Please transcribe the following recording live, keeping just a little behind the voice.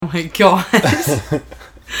my god.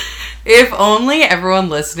 If only everyone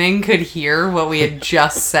listening could hear what we had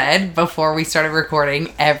just said before we started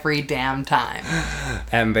recording every damn time.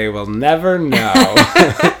 And they will never know.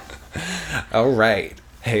 All right.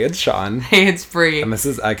 Hey, it's Sean. Hey, it's Bree. And this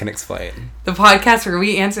is I Can Explain, the podcast where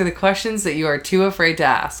we answer the questions that you are too afraid to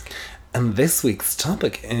ask. And this week's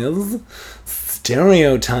topic is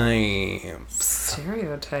stereotypes.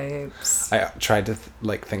 Stereotypes. I tried to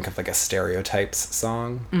think of a stereotypes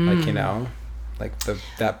song, that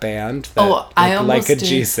band. That, I almost like a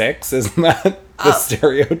did. G6, isn't that the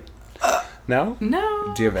stereo? No?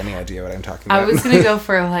 No. Do you have any idea what I'm talking about? I was gonna go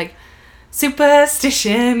for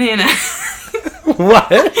superstition in a... What?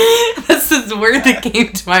 That's the word that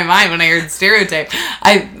came to my mind when I heard stereotype.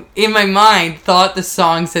 I, in my mind, thought the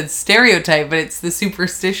song said stereotype, but it's the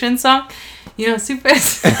superstition song.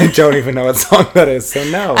 I don't even know what song that is, so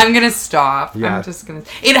no. I'm gonna stop. Yeah. I'm just gonna...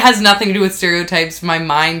 It has nothing to do with stereotypes. My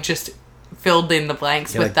mind just filled in the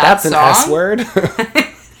blanks with that that's song. That's an S word?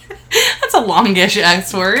 That's a longish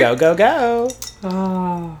S word. Go, go, go.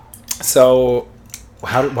 Oh. So,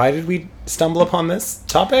 why did we stumble upon this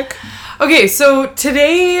topic? Okay, so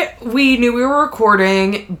today we knew we were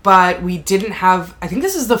recording, but we didn't have... I think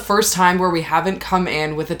this is the first time where we haven't come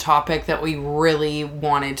in with a topic that we really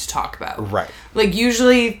wanted to talk about. Right.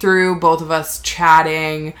 Usually through both of us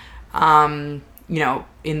chatting, in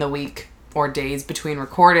the week or days between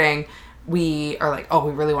recording, we are like, oh,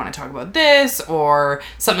 we really want to talk about this, or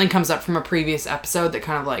something comes up from a previous episode that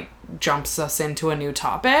kind of jumps us into a new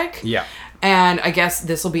topic. Yeah. And I guess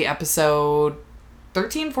this will be episode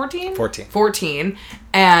 13, 14? 14. 14.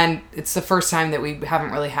 And it's the first time that we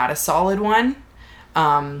haven't really had a solid one.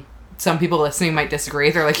 Some people listening might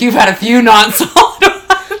disagree. They're like, you've had a few non-solid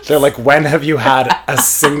ones. They're like, when have you had a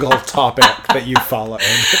single topic that you followed?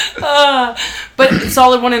 But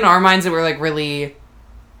solid one in our minds that we're really...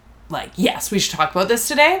 yes, we should talk about this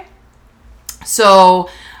today. So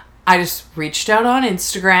I just reached out on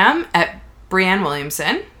Instagram at Brianne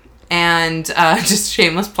Williamson, and just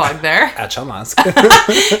shameless plug there. At Sean Lusk.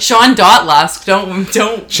 Sean.Lusk. Don't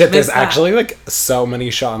Shit, there's miss that. actually so many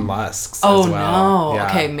Sean Lusks as Oh well. no. Yeah.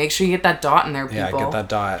 Okay, make sure you get that dot in there, people. Yeah, get that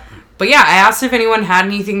dot. But yeah, I asked if anyone had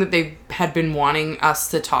anything that they had been wanting us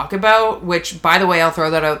to talk about, which, by the way, I'll throw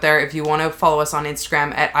that out there. If you want to follow us on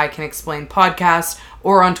Instagram at I Can Explain Podcast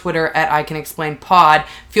or on Twitter at I Can Explain Pod,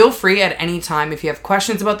 feel free at any time if you have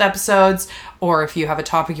questions about the episodes or if you have a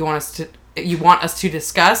topic you want us to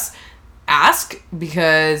discuss. Ask,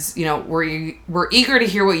 because we're eager to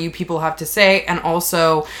hear what you people have to say, and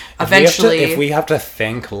also eventually if we have to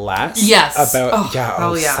think less yes about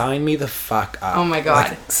yeah. sign me the fuck up. Oh my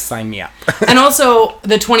god, sign me up. And also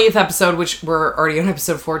the 20th episode, which we're already on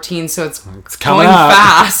episode 14, so it's coming going up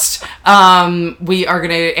fast. We are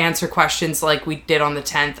going to answer questions like we did on the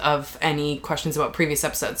 10th of any questions about previous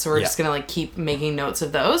episodes, so we're just going to keep making notes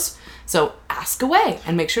of those. So ask away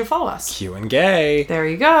and make sure to follow us. Q and gay. There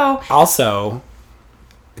you go. Also,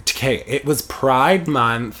 okay, it was Pride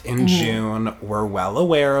Month in June. We're well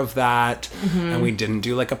aware of that. And we didn't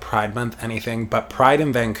do a Pride Month anything. But Pride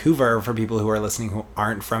in Vancouver, for people who are listening who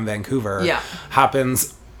aren't from Vancouver,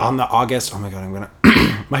 happens on the August... Oh my god, I'm going to...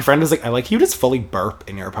 My friend was like, you just fully burp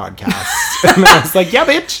in your podcast. And I was like, yeah,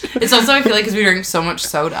 bitch. It's also, I feel because we drink so much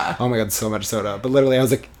soda. Oh my god, so much soda. But literally, I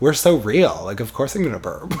was like, we're so real. Of course I'm going to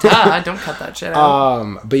burp. Duh, don't cut that shit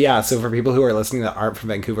out. But yeah, so for people who are listening that aren't from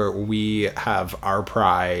Vancouver, we have our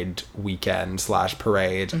Pride weekend /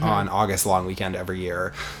 parade on August long weekend every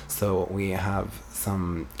year. So we have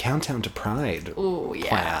some countdown to Pride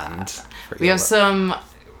planned. For we have some...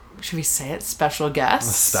 Should we say it? Special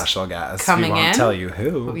guests? Special guests. Coming in. We won't tell you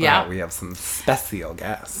who, but yeah. we have some special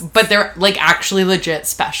guests. But they're, actually legit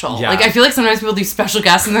special. Yeah. I feel like sometimes people do special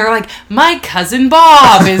guests and they're like, my cousin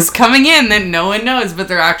Bob is coming in that no one knows, but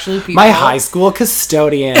they're actually people. My high school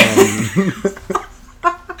custodian.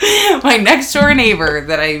 My next door neighbor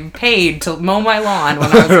that I paid to mow my lawn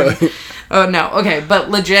when I was Oh, no. Okay,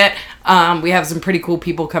 but legit, we have some pretty cool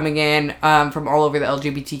people coming in from all over the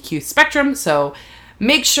LGBTQ spectrum, so...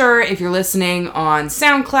 Make sure, if you're listening on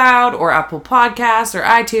SoundCloud or Apple Podcasts or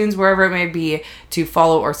iTunes, wherever it may be, to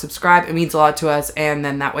follow or subscribe. It means a lot to us, and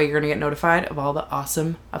then that way you're going to get notified of all the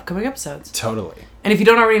awesome upcoming episodes. Totally. And if you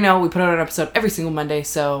don't already know, we put out an episode every single Monday,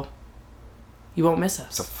 so you won't miss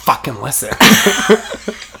us. So fucking listen.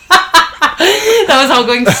 That was all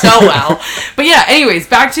going so well. But yeah, anyways,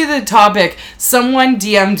 back to the topic. Someone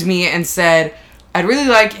DM'd me and said, I'd really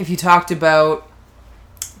like if you talked about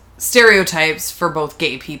stereotypes for both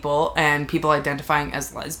gay people and people identifying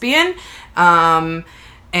as lesbian. And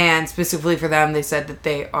specifically for them, they said that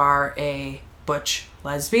they are a butch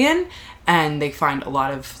lesbian, and they find a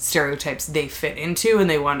lot of stereotypes they fit into, and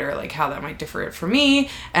they wonder like how that might differ from me.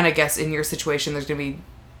 And I guess in your situation there's going to be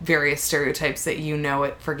various stereotypes that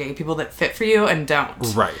it for gay people that fit for you and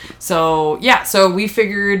don't. Right. So yeah, so we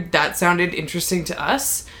figured that sounded interesting to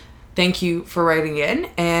us. Thank you for writing in,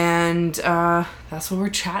 and that's what we're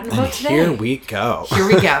chatting about today. Here we go.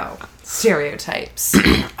 Stereotypes.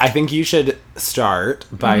 I think you should start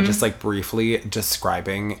by just like briefly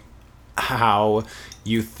describing how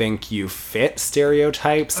you think you fit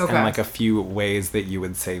stereotypes and like a few ways that you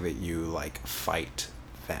would say that you like fight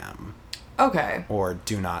them. Okay. Or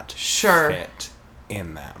do not fit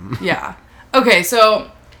in them. Yeah. Okay,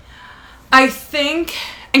 so I think,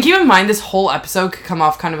 and keep in mind this whole episode could come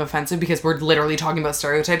off kind of offensive because we're literally talking about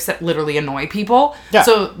stereotypes that literally annoy people. Yeah.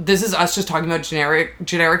 So this is us just talking about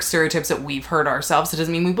generic stereotypes that we've heard ourselves. It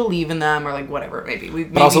doesn't mean we believe in them or like whatever it may be.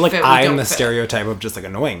 But also like I'm the stereotype of just like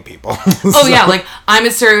annoying people. Oh yeah, like I'm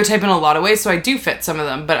a stereotype in a lot of ways, so I do fit some of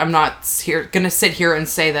them, but I'm not gonna sit here and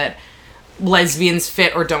say that lesbians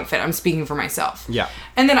fit or don't fit. I'm speaking for myself. Yeah.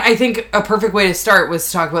 And then I think a perfect way to start was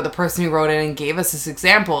to talk about the person who wrote in and gave us this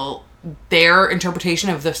example. Their interpretation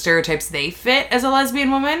of the stereotypes they fit as a lesbian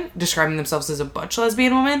woman, describing themselves as a butch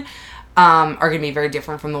lesbian woman, are going to be very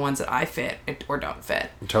different from the ones that I fit or don't fit.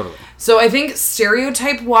 Totally. So I think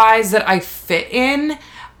stereotype-wise that I fit in,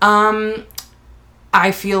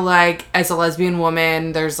 I feel like as a lesbian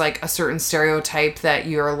woman, there's like a certain stereotype that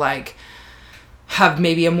you're like, have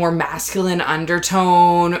maybe a more masculine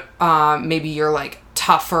undertone. Maybe you're like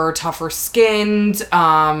tougher skinned.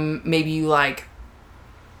 Maybe you like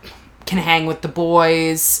can hang with the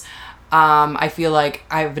boys. I feel like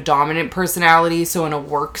I have a dominant personality. So in a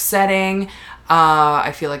work setting,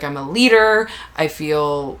 I feel like I'm a leader. I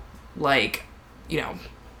feel like,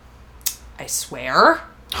 I swear.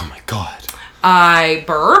 Oh my God. I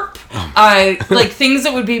burp. I like things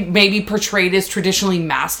that would be maybe portrayed as traditionally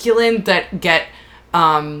masculine that get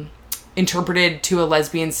interpreted to a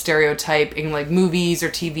lesbian stereotype in like movies or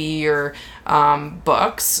TV or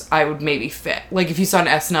books. I would maybe fit. Like if you saw an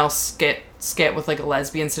SNL skit with like a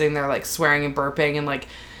lesbian sitting there like swearing and burping and like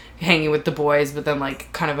hanging with the boys, but then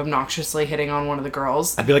like kind of obnoxiously hitting on one of the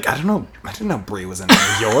girls. I'd be like, I didn't know Brie was in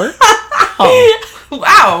New York.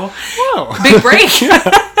 Wow. Big break.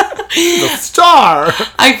 The star.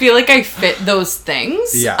 I feel like I fit those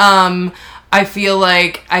things. Yeah. I feel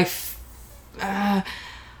like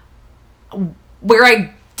where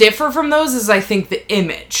I differ from those is I think the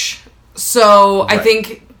image. So right. I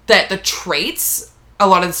think that the traits, a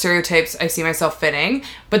lot of the stereotypes I see myself fitting,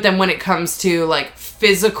 but then when it comes to like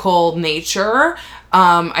physical nature,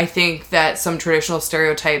 I think that some traditional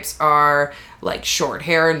stereotypes are like short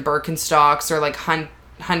hair and Birkenstocks or like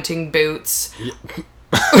hunting boots. Yeah.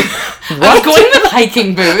 I was going with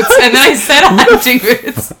hiking boots, and then I said hunting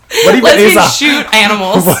boots. What even is a shoot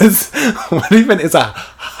animals? What even is a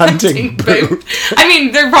hunting boot? I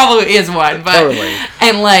mean, there probably is one, but totally.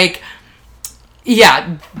 And like,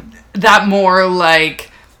 yeah, that more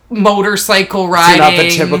like motorcycle riding. So not the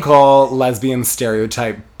typical lesbian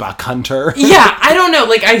stereotype buck hunter. Yeah, I don't know.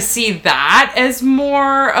 Like, I see that as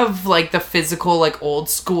more of like the physical, like old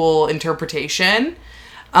school interpretation.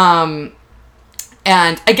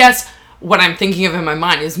 And I guess what I'm thinking of in my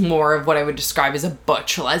mind is more of what I would describe as a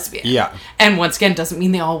butch lesbian. Yeah. And once again, doesn't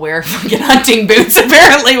mean they all wear fucking hunting boots,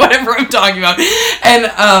 apparently, whatever I'm talking about. And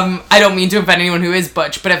I don't mean to offend anyone who is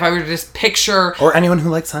butch, but if I were to just picture... Or anyone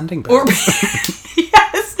who likes hunting boots.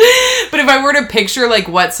 Yes. But if I were to picture, like,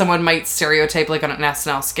 what someone might stereotype, like, on an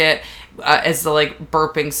SNL skit, as the, like,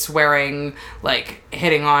 burping, swearing, like,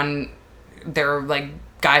 hitting on their, like,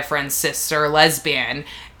 guy friend's sister, lesbian...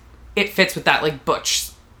 It fits with that, like,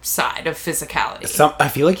 butch side of physicality. I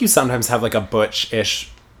feel like you sometimes have, like, a butch-ish,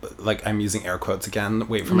 like, I'm using air quotes again.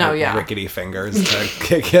 Wait for my rickety fingers to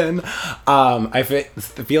kick in. I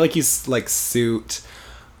feel like you, like, suit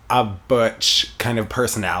a butch kind of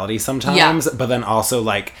personality sometimes, but then also,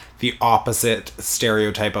 like, the opposite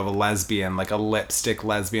stereotype of a lesbian, like a lipstick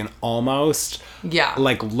lesbian almost. Yeah.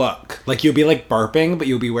 Like, look. Like, you'll be, like, burping, but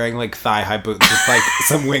you'll be wearing, like, thigh-high boots with, like,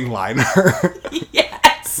 some wing liner.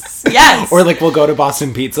 Yes. Or, like, we'll go to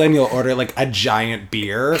Boston Pizza and you'll order, like, a giant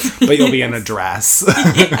beer, but you'll be in a dress.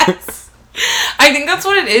 Yes. I think that's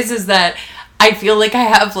what it is that I feel like I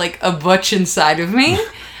have, like, a butch inside of me,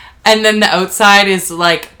 and then the outside is,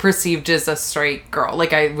 like, perceived as a straight girl.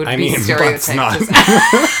 Like, I would be stereotyped. You're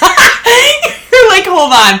like,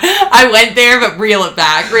 hold on. I went there, but reel it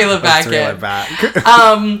back. Reel it back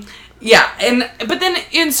in. Yeah, but then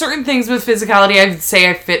in certain things with physicality, I would say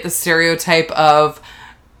I fit the stereotype of...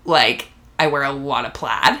 Like, I wear a lot of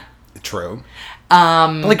plaid. True.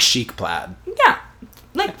 Like chic plaid. Yeah.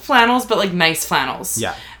 Like flannels, but like nice flannels.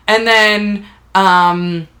 Yeah. And then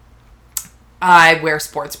I wear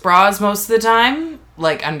sports bras most of the time,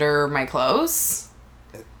 like under my clothes.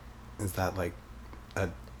 Is that like a...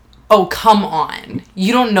 Oh, come on.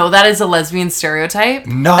 You don't know that as a lesbian stereotype?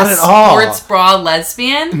 Not at all. Sports bra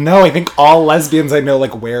lesbian? No, I think all lesbians I know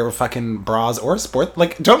like wear fucking bras or sport.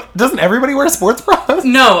 Like, doesn't everybody wear sports bras?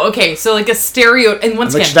 No, okay, so like a stereo, and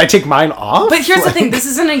once Like, again, should I take mine off? but here's the Like- thing, this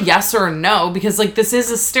isn't a yes or a no, because like this is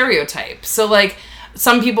a stereotype. So like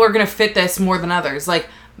some people are gonna fit this more than others. Like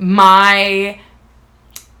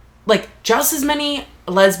just as many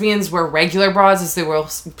lesbians wear regular bras as they wear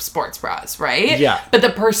sports bras, right? Yeah. But the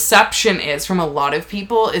perception is from a lot of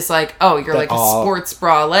people is like, oh, you're like a sports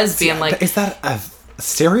bra lesbian. Like, is that a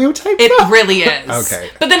stereotype? it really is. Okay.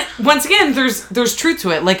 But then once again, there's truth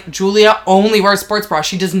to it. Like Julia only wears sports bra.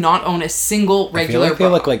 She does not own a single regular I feel like bra.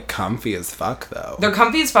 they look like comfy as fuck though. They're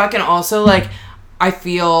comfy as fuck, and also like I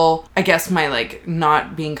feel, I guess, my like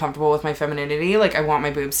not being comfortable with my femininity. Like I want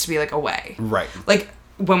my boobs to be like away. Right. Like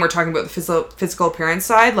when we're talking about the physical appearance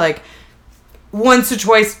side, like once or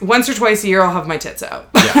twice a year I'll have my tits out.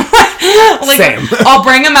 Yeah. Like, Same. I'll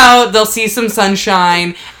bring them out. They'll see some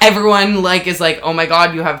sunshine. Everyone like is like, oh my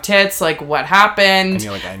god, you have tits. Like what happened? And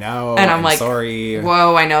you're like, I know. And I'm like, sorry.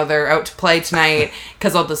 Whoa, I know they're out to play tonight,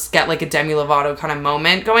 because I'll just get like a Demi Lovato kind of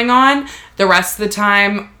moment going on. The rest of the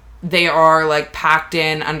time, they are like packed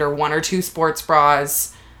in under one or two sports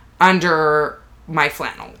bras, under my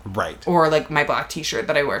flannel. Right. Or like my black t-shirt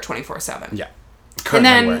that I wear 24/7. Yeah. Currently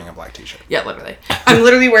then- wearing a black t-shirt. Yeah, literally. I'm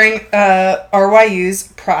literally wearing RYU's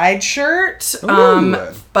Pride shirt. Ooh.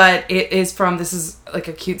 But it is from, this is like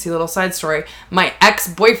a cutesy little side story. My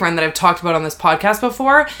ex-boyfriend that I've talked about on this podcast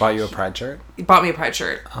before, Bought you a pride shirt? he bought me a Pride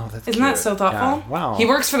shirt. Oh, that's Isn't that cute. so thoughtful? Yeah. Wow. He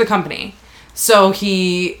works for the company. So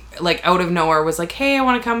he, like, out of nowhere was like, hey, I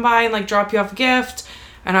want to come by and, like, drop you off a gift.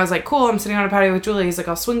 And I was like, cool, I'm sitting on a patio with Julie. He's like,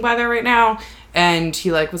 I'll swing by there right now. And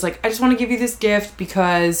he, like, was like, I just want to give you this gift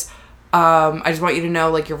because I just want you to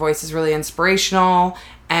know, like, your voice is really inspirational.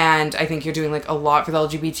 And I think you're doing, like, a lot for the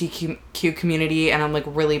LGBTQ community. And I'm, like,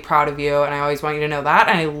 really proud of you. And I always want you to know that.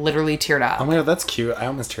 And I literally teared up. Oh my god, that's cute. I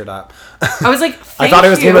almost teared up. I was like, I thought it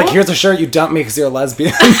was gonna be like, here's a shirt you dumped me because you're a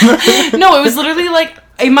lesbian. No, it was literally like,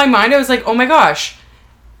 in my mind, I was like, oh my gosh,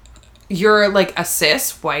 you're like a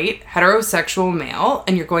cis, white, heterosexual male,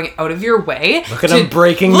 and you're going out of your way. Look at him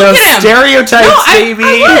breaking Look those at him. stereotypes, No, baby.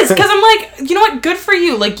 I was, because I'm like, you know what, good for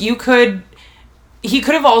you. Like, he could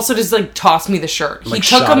have also just like tossed me the shirt. Like, he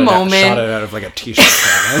took a shot moment. it out of like a t-shirt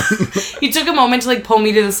cannon. He took a moment to like pull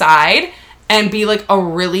me to the side and be like a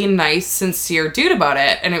really nice, sincere dude about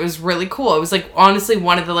it. And it was really cool. It was like honestly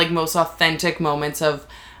one of the like most authentic moments of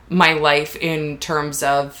my life in terms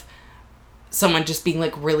of someone just being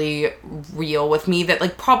like really real with me, that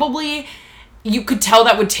like probably you could tell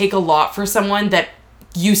that would take a lot for someone that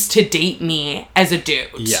used to date me as a dude.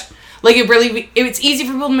 Yeah. Like it's easy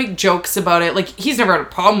for people to make jokes about it. Like he's never had a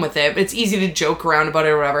problem with it, but it's easy to joke around about it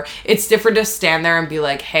or whatever. It's different to stand there and be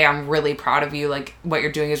like, hey, I'm really proud of you. Like what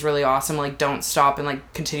you're doing is really awesome. Like don't stop and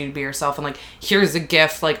like continue to be yourself. And like here's a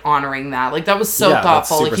gift, like honoring that. Like that was so Yeah, that's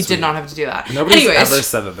thoughtful. Like super he sweet. did not have to do that. Nobody's Anyways, ever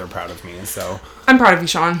said that they're proud of me, so I'm proud of you,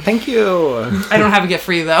 Sean. thank you. I don't have a gift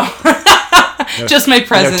for you though. Just my No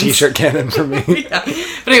presence. t-shirt cannon for me. Yeah.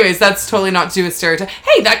 But anyways, that's totally not to do with stereotype.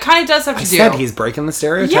 Hey, that kind of does have to I do. said he's breaking the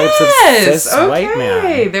stereotypes Yes. of cis white man.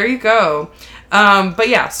 Okay. There you go. But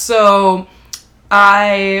yeah, so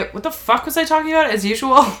what the fuck was I talking about as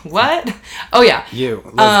usual? What? Oh yeah. You,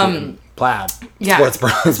 lesbian, plaid, yeah. sports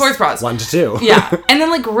bras. Sports bras. 1 to 2. Yeah. And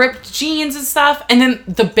then like ripped jeans and stuff. And then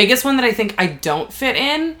the biggest one that I think I don't fit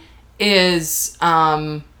in is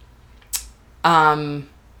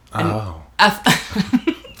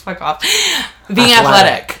fuck off. Being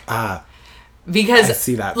athletic. Because I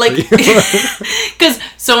see that like for you. because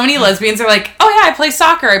so many lesbians are like, oh yeah, I play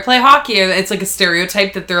soccer, I play hockey. It's like a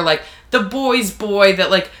stereotype that they're like the boys' boy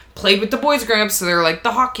that like played with the boys growing up, so they're like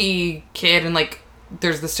the hockey kid. And like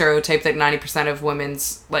there's the stereotype that 90% of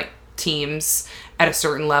women's like teams at a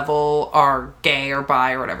certain level are gay or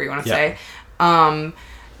bi or whatever you want to say.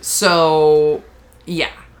 So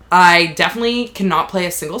yeah, I definitely cannot play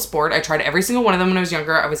a single sport. I tried every single one of them when I was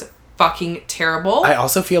younger. I was fucking terrible. I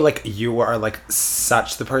also feel like you are like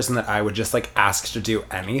such the person that I would just like ask to do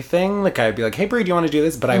anything. Like I'd be like, hey Brie, do you want to do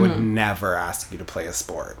this? But I would never ask you to play a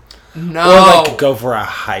sport. No. Or like go for a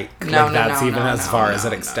hike. No, like no, that's no, even no, as no, far no, as it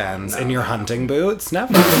no, extends. no, In your no. hunting boots?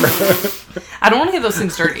 Never. I don't want to get those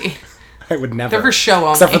things dirty. I would never. They're for show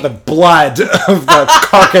only. Except for the blood of the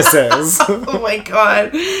carcasses. Oh my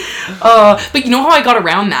god. But you know how I got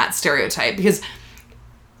around that stereotype? Because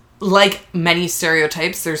like many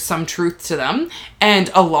stereotypes, there's some truth to them.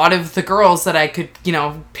 And a lot of the girls that I could,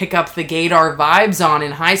 pick up the gaydar vibes on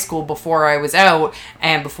in high school before I was out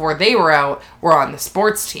and before they were out were on the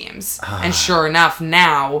sports teams. And sure enough,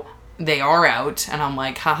 now they are out. And I'm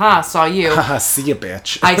like, haha, saw you. Haha, see ya,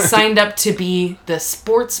 bitch. I signed up to be the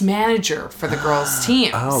sports manager for the girls'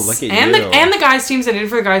 teams. Oh, look at and you. And the guys' teams. I did it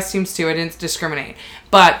for the guys' teams too. I didn't discriminate.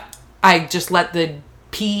 But I just let the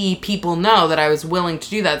PE people know that I was willing to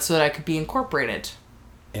do that so that I could be incorporated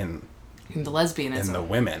in the lesbianism. In the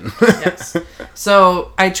women. Yes.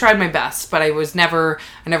 So I tried my best, but I never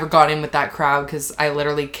got in with that crowd because I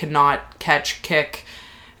literally could not catch, kick,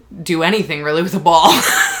 do anything really with a ball.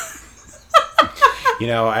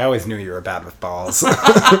 I always knew you were bad with balls. But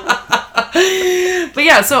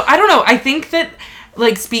yeah, so I don't know. I think that,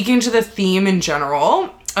 speaking to the theme in general,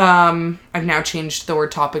 I've now changed the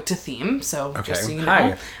word topic to theme, so okay. Just so you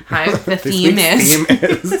know. Hi. The this theme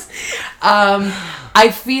is I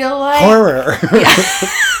feel like horror. Yeah.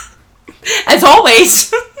 As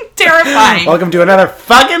always. Terrifying. Welcome to another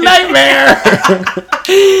fucking nightmare.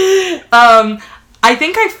 I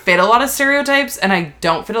think I fit a lot of stereotypes and I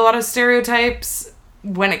don't fit a lot of stereotypes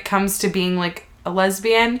when it comes to being a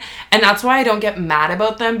lesbian, and that's why I don't get mad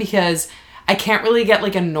about them, because I can't really get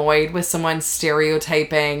annoyed with someone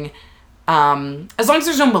stereotyping, as long as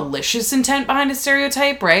there's no malicious intent behind a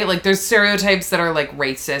stereotype, right? There's stereotypes that are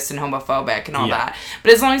racist and homophobic and all that.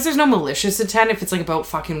 But as long as there's no malicious intent, if it's about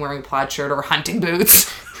fucking wearing a plaid shirt or hunting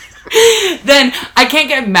boots, then I can't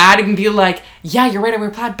get mad and be like, yeah, you're right, I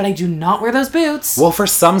wear plaid, but I do not wear those boots. Well, for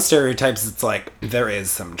some stereotypes, it's there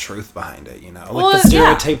is some truth behind it, Well, the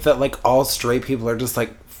stereotype that all straight people are just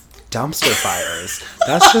dumpster fires.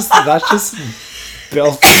 That's just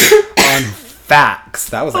built on facts.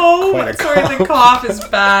 That was quite a cough. Sorry, the cough is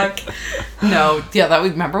back. No, yeah, that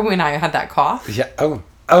was, remember when I had that cough? Yeah. Oh,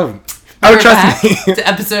 trust me. To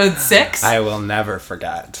episode 6. I will never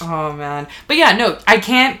forget. Oh man, but yeah, no, I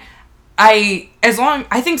can't. I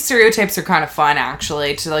think stereotypes are kind of fun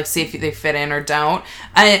actually to see if they fit in or don't,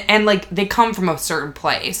 and they come from a certain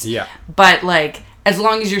place. Yeah. But as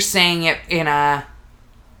long as you're saying it in a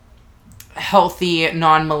healthy,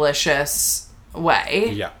 non-malicious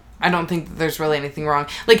way. Yeah. I don't think that there's really anything wrong.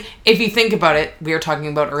 If you think about it, we were talking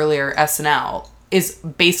about earlier, SNL is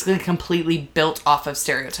basically completely built off of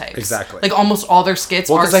stereotypes. Exactly. Almost all their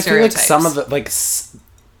skits are stereotypes. I feel some of the,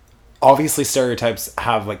 obviously stereotypes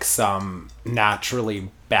have, some naturally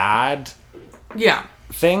bad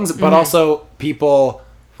things, but also people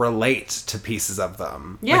relate to pieces of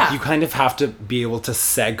them. Yeah. You kind of have to be able to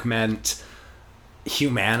segment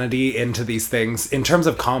humanity into these things in terms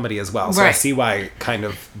of comedy as well. So I see why kind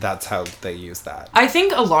of that's how they use that. I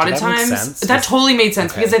think a lot of times that totally made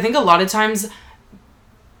sense, because I think a lot of times,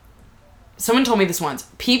 someone told me this once,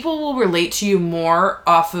 people will relate to you more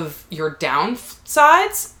off of your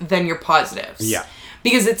downsides than your positives. Yeah.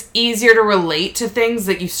 Because it's easier to relate to things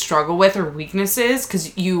that you struggle with or weaknesses,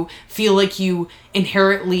 because you feel like you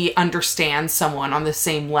inherently understand someone on the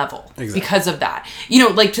same level. Exactly. Because of that.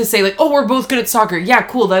 To say oh, we're both good at soccer. Yeah,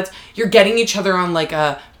 cool. You're getting each other on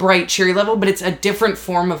a bright, cheery level, but it's a different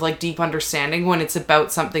form of deep understanding when it's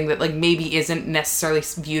about something that maybe isn't necessarily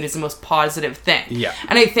viewed as the most positive thing. Yeah.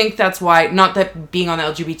 And I think that's why, not that being on the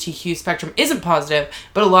LGBTQ spectrum isn't positive,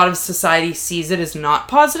 but a lot of society sees it as not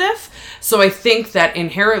positive. So I think that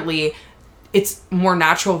inherently it's more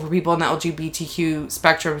natural for people in the LGBTQ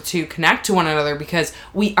spectrum to connect to one another, because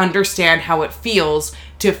we understand how it feels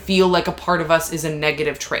to feel like a part of us is a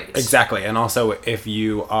negative trait. Exactly. And also, if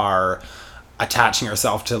you are attaching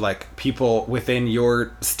yourself to people within your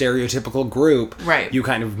stereotypical group, right, you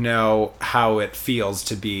kind of know how it feels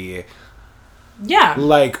to be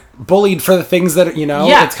bullied for the things that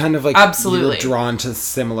it's kind of absolutely, you're drawn to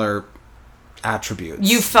similar attributes.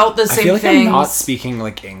 You felt the same I feel like things. I'm not speaking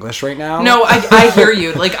English right now. No, I hear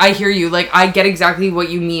you. I hear you. I get exactly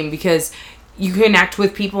what you mean, because you connect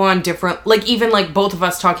with people on different, even both of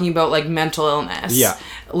us talking about mental illness. Yeah.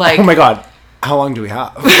 Oh my god. How long do we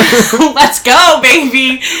have? Let's go,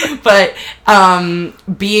 baby. But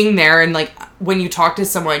being there and when you talk to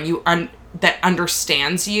someone that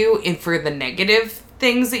understands you and for the negative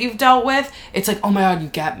things that you've dealt with, it's oh my god, you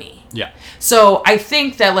get me. Yeah. So I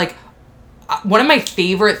think that one of my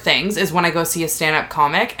favorite things is when I go see a stand-up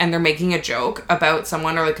comic and they're making a joke about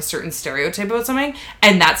someone or a certain stereotype about something,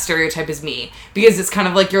 and that stereotype is me, because it's kind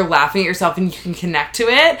of you're laughing at yourself and you can connect to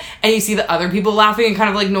it, and you see the other people laughing and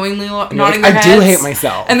kind of knowingly nodding their heads. I do hate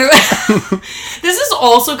myself. And they're this is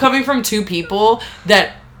also coming from two people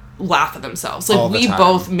that laugh at themselves. We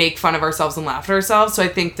both make fun of ourselves and laugh at ourselves. So I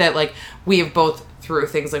think that we have both through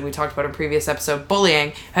things like we talked about in previous episode,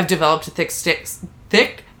 bullying, have developed a thick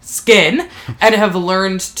skin and have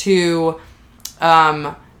learned to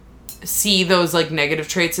see those like negative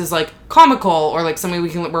traits as like comical or like something we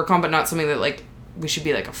can work on, but not something that like we should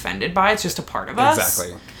be like offended by. It's just a part of us.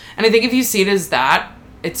 Exactly. And I think if you see it as that,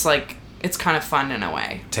 it's like, it's kind of fun in a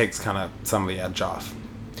way. Takes kind of some of the edge off.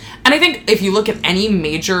 And I think if you look at any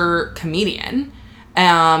major comedian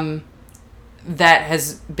that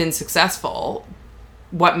has been successful,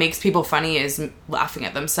 what makes people funny is laughing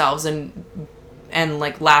at themselves and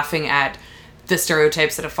like laughing at the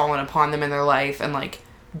stereotypes that have fallen upon them in their life and like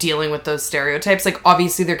dealing with those stereotypes. Like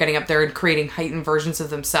obviously they're getting up there and creating heightened versions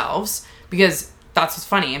of themselves because that's what's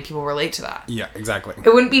funny and people relate to that. Yeah, exactly.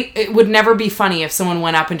 It would never be funny if someone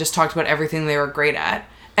went up and just talked about everything they were great at.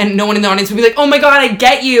 And no one in the audience would be like, oh my god, I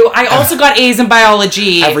get you. I also got A's in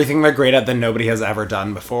biology. Everything they're great at that nobody has ever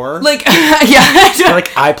done before. Like, yeah.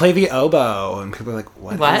 Like, I play the oboe. And people are like,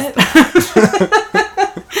 what?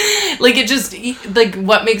 Like, it just, like,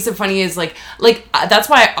 what makes it funny is, like, that's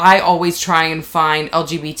why I always try and find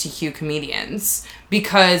LGBTQ comedians.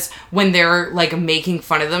 Because when they're, like, making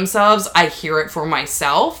fun of themselves, I hear it for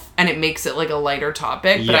myself. And it makes it, like, a lighter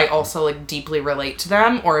topic. But I also, like, deeply relate to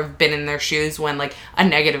them. Or have been in their shoes when, like, a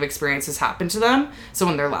negative experience has happened to them. So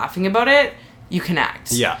when they're laughing about it, you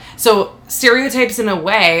connect. Yeah. So stereotypes, in a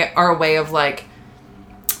way, are a way of, like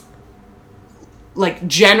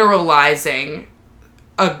generalizing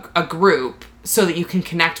a group so that you can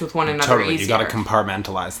connect with one another Totally. easier. You gotta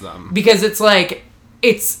compartmentalize them. Because it's like,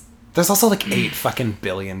 there's also like 8 fucking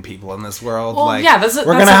billion people in this world. Well, like, yeah,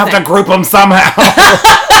 we're gonna have to group them somehow.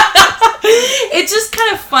 It's just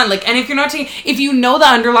kind of fun. Like, and if you know the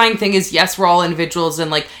underlying thing is, yes, we're all individuals,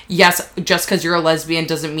 and like, yes, just because you're a lesbian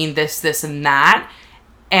doesn't mean this, and that,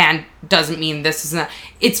 and doesn't mean this and that.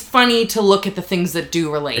 It's funny to look at the things that do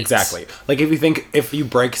relate. Exactly. Like, if you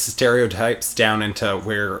break stereotypes down into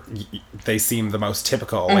where they seem the most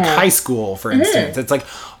typical, like high school, for instance, it's like,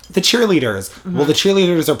 the cheerleaders. Well, the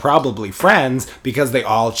cheerleaders are probably friends because they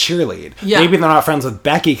all cheerlead. Yeah. Maybe they're not friends with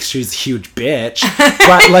Becky because she's a huge bitch.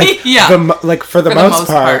 But like, for the most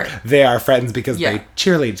part, they are friends because they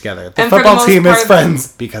cheerlead together. The football team is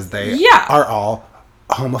friends because they are all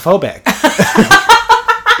homophobic.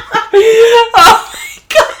 Oh my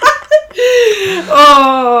god.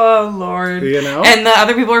 Oh Lord. You know? And the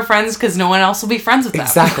other people are friends because no one else will be friends with them.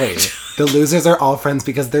 Exactly. The losers are all friends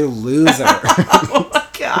because they're losers. Oh my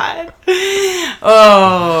god.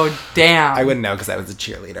 Oh, damn. I wouldn't know because I was a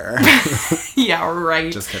cheerleader. Yeah,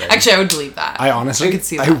 right. Just kidding. Actually, I would delete that. I honestly could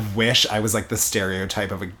see that. I wish I was like the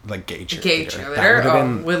stereotype of a like gay cheerleader. Gay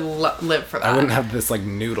cheerleader? Would live for that. I wouldn't have this like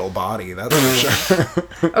noodle body, that's for sure.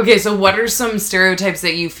 Okay, so what are some stereotypes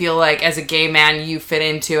that you feel like as a gay man you fit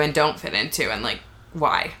into and don't fit into, and like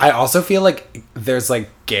why? I also feel like there's like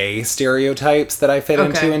gay stereotypes that I fit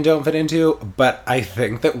into and don't fit into, but I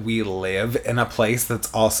think that we live in a place that's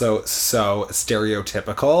also so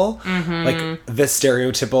stereotypical. Mm-hmm. Like the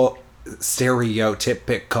stereotypical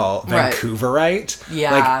Vancouverite.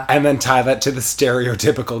 Yeah. Like, and then tie that to the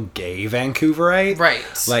stereotypical gay Vancouverite. Right.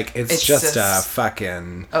 Like it's just a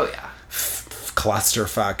fucking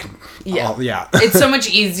clusterfuck. Yeah. It's so much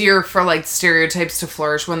easier for like stereotypes to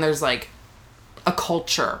flourish when there's like a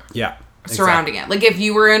culture surrounding it. Like if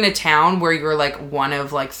you were in a town where you were like one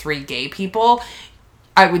of like 3 gay people,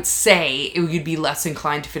 I would say you'd be less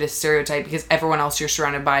inclined to fit a stereotype because everyone else you're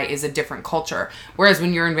surrounded by is a different culture. Whereas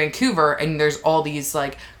when you're in Vancouver and there's all these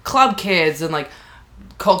like club kids and like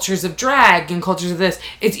cultures of drag and cultures of this,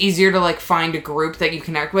 it's easier to like find a group that you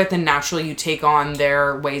connect with and naturally you take on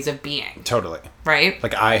their ways of being. Totally. Right?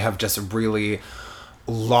 Like I have just really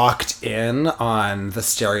locked in on the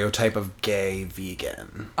stereotype of gay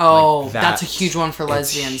vegan. Oh, like that's a huge one for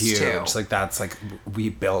lesbians too. Like that's like we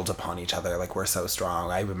build upon each other. Like we're so strong.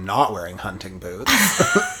 I am not wearing hunting boots.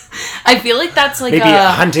 I feel like that's like maybe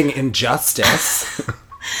hunting injustice.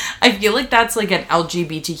 I feel like that's like an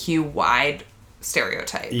LGBTQ wide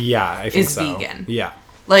stereotype. Yeah, I think so. Is vegan. Yeah.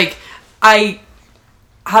 Like I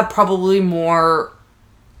have probably more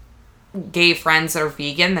gay friends that are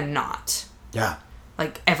vegan than not. Yeah.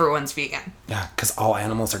 Like, everyone's vegan. Yeah, because all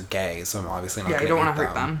animals are gay, so I'm obviously not going to you don't want to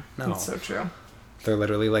hurt them. No. That's so true. They're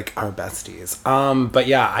literally, like, our besties. But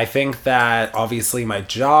yeah, I think that, obviously, my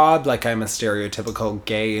job, like, I'm a stereotypical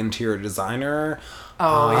gay interior designer.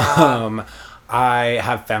 Oh, yeah. I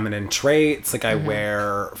have feminine traits. Like, I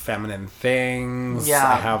wear feminine things. Yeah.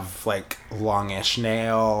 I have, like, longish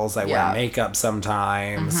nails. I wear makeup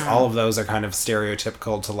sometimes. All of those are kind of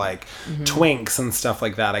stereotypical to, like, twinks and stuff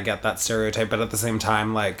like that. I get that stereotype. But at the same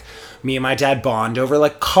time, like, me and my dad bond over,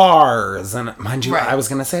 like, cars. And mind you, I was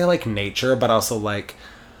going to say, like, nature, but also, like,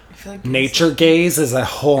 I feel like nature gaze is a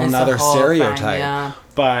whole nother stereotype. Thing, yeah.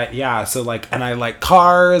 But, yeah, so, like, and I like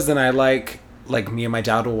cars, and I like me and my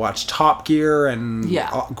dad will watch Top Gear and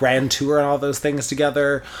Grand Tour and all those things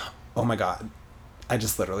together. Oh my god, I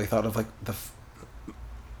just literally thought of like the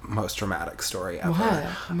most dramatic story ever. What?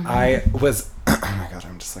 Oh my god. I was oh my god,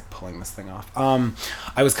 I'm just like pulling this thing off.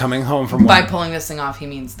 I was coming home from by pulling this thing off he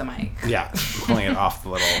means the mic. Yeah, pulling it off the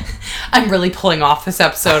little I'm really pulling off this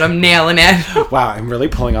episode. I'm nailing it. Wow, I'm really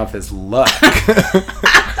pulling off this look.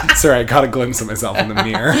 Sorry, I caught a glimpse of myself in the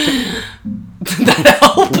mirror. That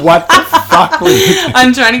helped. What the fuck were you doing?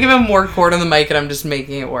 I'm trying to give him more cord on the mic and I'm just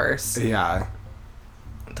making it worse. Yeah.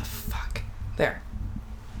 What the fuck? There.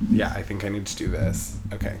 Yeah, I think I need to do this.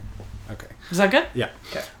 Okay. Is that good? Yeah.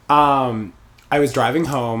 Okay. I was driving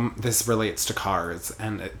home. This relates to cars,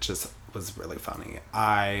 and it just was really funny.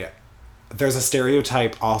 There's a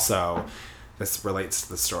stereotype also. This relates to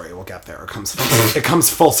the story. We'll get there. It comes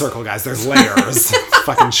full circle, guys. There's layers.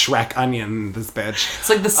 Fucking Shrek onion, this bitch. It's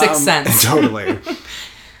like the Sixth Sense. Totally.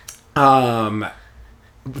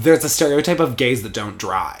 There's a stereotype of gays that don't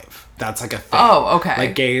drive. That's like a thing. Oh, okay.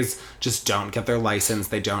 Like gays just don't get their license.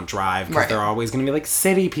 They don't drive because right. they're always going to be like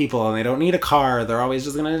city people and they don't need a car. They're always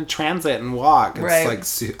just going to transit and walk. It's right.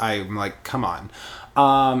 like, I'm like, come on.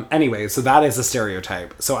 Anyway, so that is a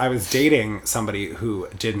stereotype. So I was dating somebody who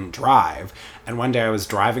didn't drive. And one day I was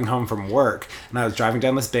driving home from work and I was driving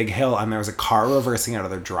down this big hill and there was a car reversing out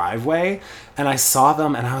of their driveway. And I saw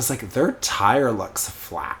them and I was like, their tire looks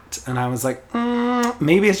flat. And I was like,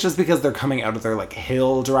 maybe it's just because they're coming out of their like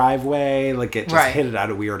hill driveway. Like it just right. hit it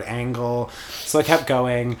at a weird angle. So I kept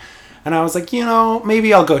going. And I was like,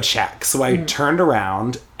 maybe I'll go check. So I turned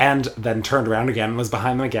around and then turned around again, was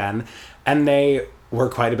behind them again. And they were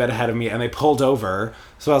quite a bit ahead of me and they pulled over.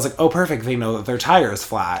 So I was like, oh, perfect. They know that their tire is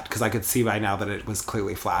flat because I could see by now that it was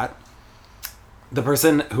clearly flat. The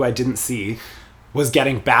person who I didn't see was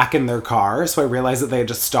getting back in their car. So I realized that they had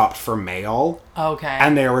just stopped for mail. Okay.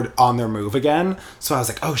 And they were on their move again. So I was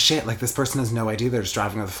like, oh shit, like this person has no idea they're just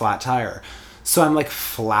driving with a flat tire. So I'm like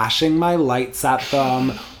flashing my lights at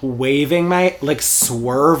them, waving my, like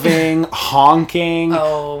swerving, honking.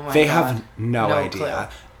 Oh my They God. have no idea.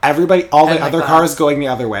 Clue. Everybody, all the And other like cars going the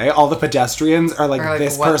other way, all the pedestrians are like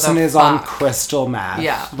this what person the is on fuck? crystal meth.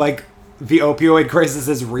 Yeah. Like the opioid crisis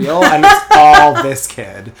is real and it's all this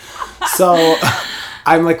kid. So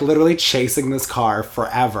I'm like literally chasing this car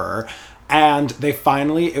forever. And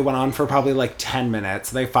it went on for probably like 10 minutes.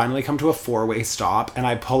 They finally come to a 4-way stop and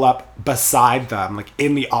I pull up beside them, like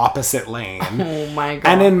in the opposite lane. Oh my God.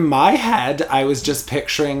 And in my head, I was just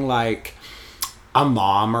picturing like a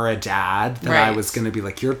mom or a dad that I Right. was going to be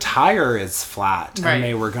like, your tire is flat. Right. And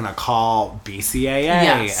they were going to call BCAA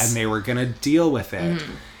Yes. and they were going to deal with it.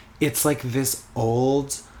 It's like this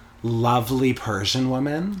old, lovely Persian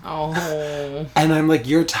woman. Oh. And I'm like,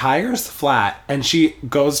 your tire's flat. And she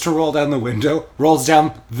goes to roll down the window, rolls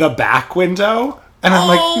down the back window. And I'm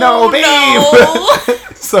like, no, babe. No.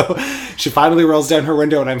 So she finally rolls down her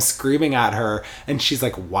window and I'm screaming at her. And she's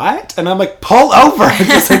like, what? And I'm like, pull over. I'm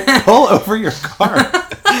just like, pull over your car.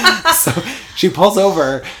 So she pulls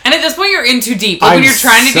over. And at this point, you're in too deep. Like when I'm you're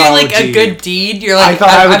trying to do so like a deep. good deed, you're like, I thought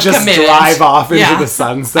I would I'm just committed. drive off into Yeah. the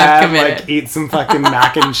sunset, I'm committed. like eat some fucking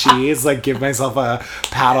mac and cheese, like give myself a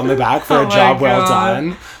pat on the back for Oh a my job well God.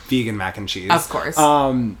 done. Vegan mac and cheese. Of course.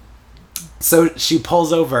 So she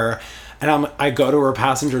pulls over and I go to her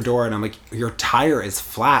passenger door and I'm like, your tire is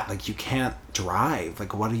flat. Like you can't drive.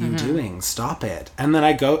 Like, what are you doing? Stop it. And then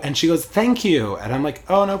I go and she goes, thank you. And I'm like,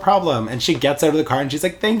 oh, no problem. And she gets out of the car and she's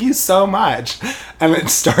like, thank you so much. And it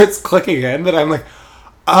starts clicking in that I'm like,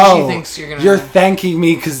 oh, She thinks you're you're thanking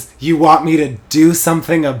me because you want me to do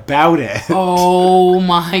something about it. Oh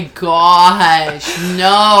my gosh.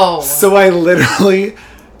 No. So I literally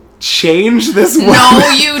changed this woman.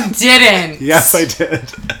 No, you didn't. Yes, I did.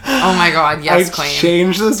 Oh my God. Yes, I Queen.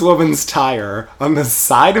 changed this woman's tire on the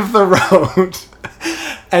side of the road.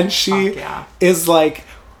 And she Fuck yeah. is like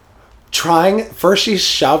first she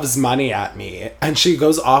shoves money at me and she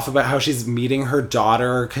goes off about how she's meeting her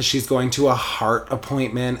daughter because she's going to a heart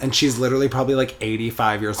appointment and she's literally probably like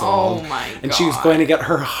 85 years old. Oh my And she's God. going to get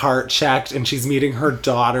her heart checked and she's meeting her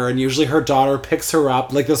daughter and usually her daughter picks her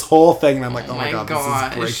up, like this whole thing. And I'm like, oh my God,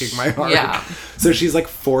 gosh. this is breaking my heart. Yeah. So she's like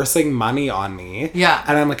forcing money on me. Yeah.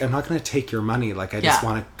 And I'm like, I'm not going to take your money. Like, I just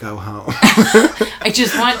want to go home. I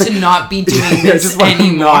just want to not be doing I this just want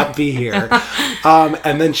anymore. to not be here.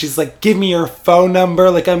 And then she's like, give me your phone number.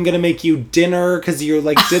 Like, I'm going to make you dinner because you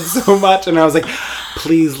like did so much. And I was like,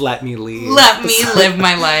 please let me leave. Let me live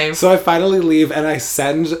my life. So I finally leave and I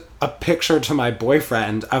send a picture to my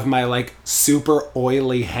boyfriend of my like super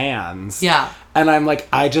oily hands. Yeah. And I'm like,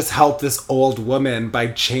 I just helped this old woman by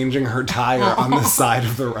changing her tire on the side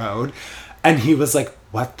of the road. And he was like,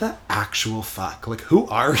 what the actual fuck? Like, who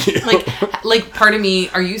are you? Like part of me,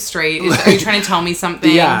 are you straight? Are you trying to tell me something?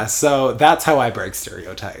 Yeah, so that's how I break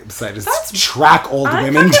stereotypes. I just track old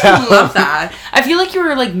women I down. love that. I feel like you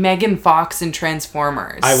were like Megan Fox in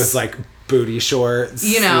Transformers. I was like booty shorts.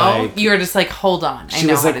 You know, like, you were just like, hold on. She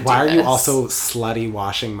was like, why are you also slutty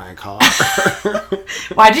washing my car?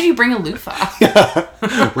 Why did you bring a loofah?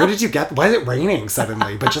 Yeah. Where did you get? Why is it raining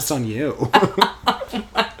suddenly? But just on you. Oh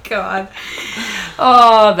my God.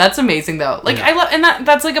 Oh, that's amazing though. Like I love, and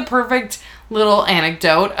that's like a perfect little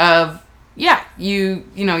anecdote of, yeah, you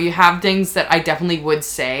know, you have things that I definitely would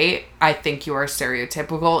say, I think you are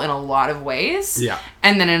stereotypical in a lot of ways. Yeah.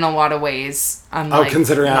 And then in a lot of ways, I'm like,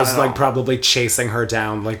 considering I was like probably chasing her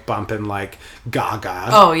down, like bumping like Gaga.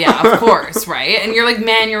 Oh yeah, of course, right? And you're like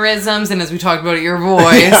mannerisms, and as we talked about it, your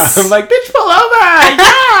voice. Yeah, I'm like, bitch, pull over!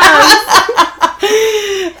 Yes!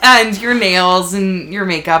 And your nails and your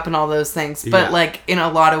makeup and all those things. But like in a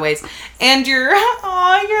lot of ways. And your little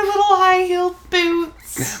high heeled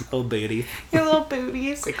boots. Little booty. Your little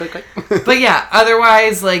booties. Click. But yeah,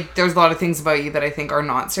 otherwise, like, there's a lot of things about you that I think are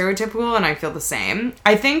not stereotypical, and I feel the same.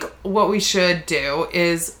 I think what we should do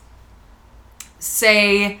is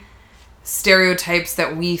say stereotypes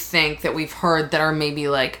that we think that we've heard that are maybe,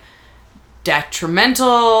 like,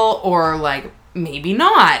 detrimental or, like, maybe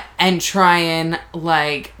not, and try and,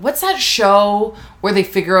 like, what's that show where they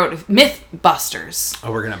figure out Mythbusters?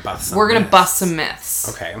 Oh, we're gonna bust some bust some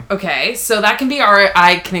myths. Okay, so that can be our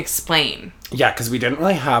I Can Explain. Yeah, because we didn't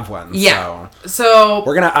really have one. Yeah, so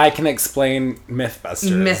we're gonna I Can Explain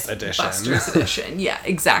Mythbusters edition. Mythbusters edition. Yeah,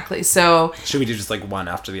 exactly. So should we do just like one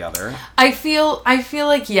after the other? I feel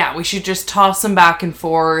like, yeah, we should just toss them back and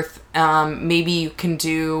forth. Maybe you can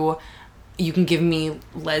give me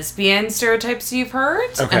lesbian stereotypes you've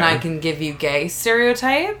heard, and I can give you gay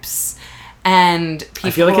stereotypes. And people,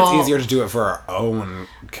 I feel like it's easier to do it for our own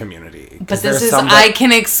community. But this is I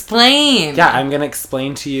Can Explain. Yeah, I'm gonna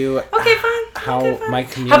explain to you. Okay, fine. How my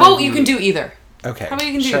community. How about you can do either? Okay. How about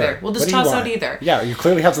you can do either? We'll just toss out either. Yeah, you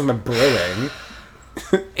clearly have something brewing.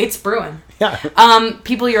 It's brewing. Yeah.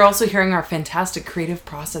 People, you're also hearing our fantastic creative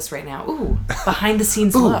process right now. Ooh, behind the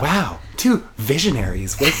scenes Ooh, look. wow. Two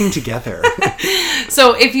visionaries working together.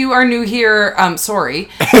 So if you are new here, sorry.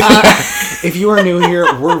 If you are new here,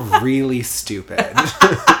 we're really stupid.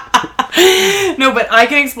 No, but I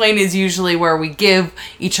Can Explain is usually where we give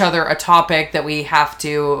each other a topic that we have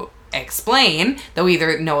to explain, that we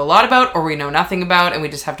either know a lot about or we know nothing about, and we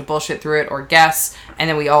just have to bullshit through it or guess, and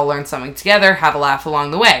then we all learn something together, have a laugh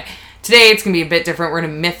along the way. Today it's going to be a bit different. We're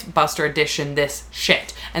going to Mythbuster edition this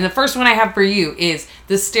shit. And the first one I have for you is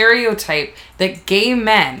the stereotype that gay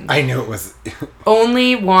men I knew it was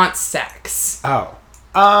only want sex. Oh.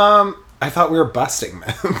 I thought we were busting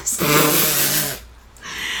myths.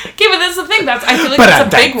 Okay, but that's the thing. I feel like that's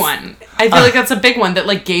a big one. I feel like that's a big one that,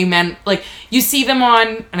 like, gay men, like, you see them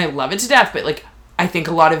on, and I love it to death, but, like, I think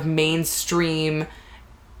a lot of mainstream,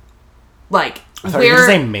 like, I thought you were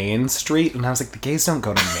going to say Main Street, and I was like, the gays don't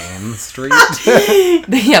go to Main Street.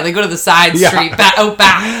 Yeah, they go to the side street, out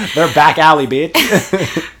back. They're back alley, bitch.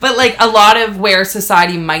 But, like, a lot of where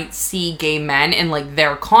society might see gay men in, like,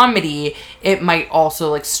 their comedy, it might also,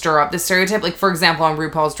 like, stir up the stereotype. Like, for example, on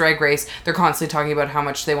RuPaul's Drag Race, they're constantly talking about how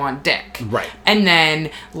much they want dick. Right. And then,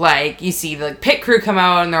 like, you see the like, pit crew come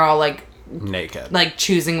out, and they're all, like, naked. Like,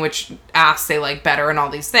 choosing which ass they like better and all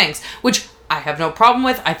these things. Which I have no problem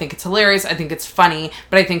with. I think it's hilarious. I think it's funny.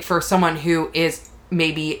 But I think for someone who is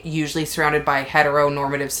maybe usually surrounded by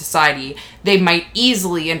heteronormative society, they might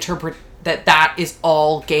easily interpret that is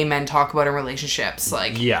all gay men talk about in relationships.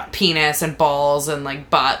 Like, penis and balls and, like,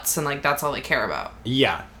 butts and, like, that's all they care about.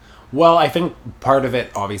 Yeah. Well, I think part of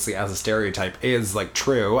it, obviously, as a stereotype is, like,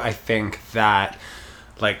 true. I think that,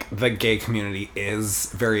 like, the gay community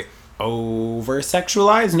is very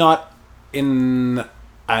over-sexualized. Not in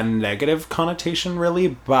a negative connotation, really,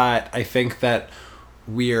 but I think that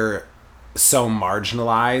we're so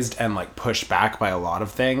marginalized and, like, pushed back by a lot of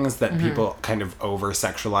things that people kind of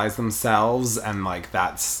over-sexualize themselves, and, like,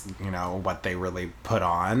 that's, you know, what they really put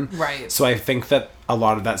on. Right. So I think that a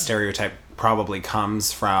lot of that stereotype probably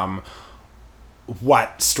comes from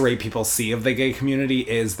what straight people see of the gay community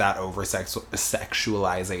is that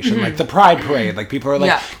over-sexualization. Like the Pride Parade. Like, people are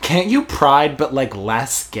like, can't you Pride but, like,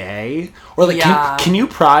 less gay? Or, like, can you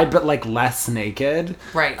Pride but, like, less naked?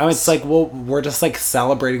 Right. And it's like, well, we're just, like,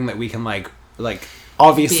 celebrating that we can, like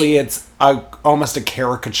obviously it's almost a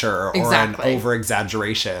caricature or an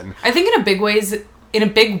over-exaggeration. I think in a big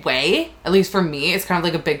way, at least for me, it's kind of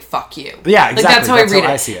like a big fuck you. Yeah, exactly. Like, that's how I read it.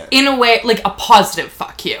 I see it. In a way, like a positive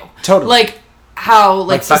fuck you. Totally. Like how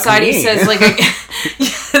like society me. says like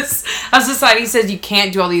yes, how society says you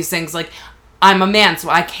can't do all these things. Like, I'm a man, so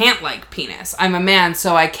I can't like penis. I'm a man,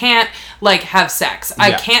 so I can't like have sex.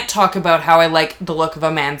 I can't talk about how I like the look of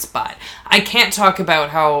a man's butt. I can't talk about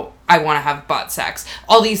how I want to have butt sex.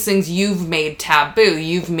 All these things you've made taboo.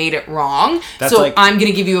 You've made it wrong. That's so like, I'm going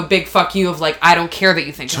to give you a big fuck you of like, I don't care that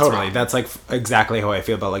you think it's wrong. Totally. That's like exactly how I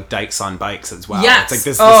feel about like dykes on bikes as well. Yes. It's like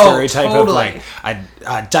this stereotype of like a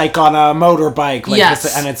dyke on a motorbike. Like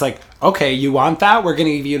this, and it's like, okay, you want that? We're going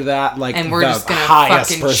to give you that, like, and we're the just gonna highest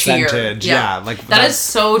fucking percentage. Cheer. Yeah. Like that is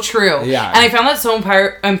so true. Yeah. And I found that so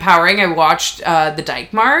empowering. I watched the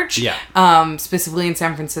Dyke March. Yeah. Specifically in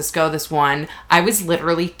San Francisco, this one. I was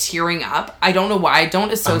literally tearing up. I don't know why. I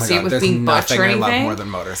don't associate with being butch or anything. I love more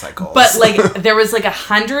than motorcycles. But, like, there was, like,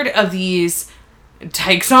 100 of these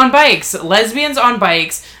dykes on bikes, lesbians on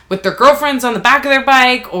bikes, with their girlfriends on the back of their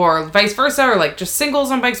bike, or vice versa, or, like, just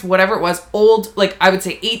singles on bikes, whatever it was. Old, like, I would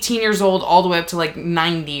say 18 years old, all the way up to, like,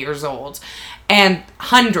 90 years old. And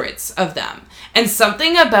hundreds of them. And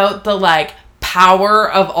something about the, like, power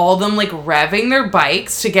of all of them, like, revving their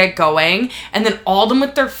bikes to get going, and then all of them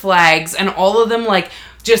with their flags, and all of them, like,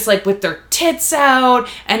 just, like, with their tits out,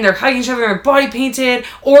 and they're hugging each other, and their body painted,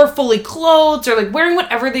 or fully clothed, or, like, wearing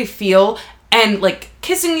whatever they feel, and, like,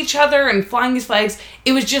 kissing each other, and flying these flags.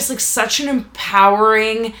 It was just, like, such an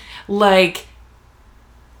empowering, like,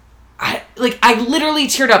 I literally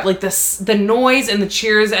teared up, like, the noise, and the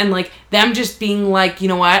cheers, and, like, them just being, like, you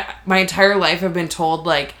know what, my entire life I've been told,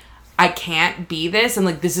 like, I can't be this, and,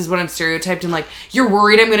 like, this is what I'm stereotyped, and, like, you're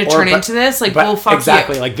worried I'm going to turn into this? Like, well, fuck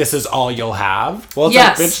exactly, you. like, this is all you'll have? Well, it's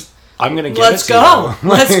yes. like, bitch, I'm going to give Let's it to go. you.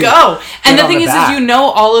 Let's go. And the thing is, back. you know,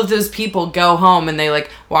 all of those people go home, and they, like,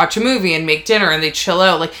 watch a movie, and make dinner, and they chill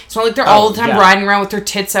out. Like, it's not like they're all the time riding around with their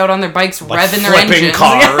tits out on their bikes, like, revving their engines.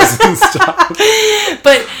 cars and stuff.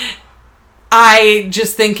 But I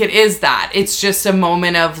just think it is that. It's just a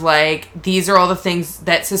moment of, like, these are all the things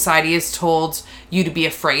that society has told you to be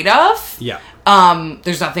afraid of. Yeah.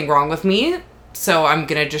 There's nothing wrong with me, so I'm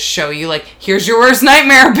gonna just show you, like, here's your worst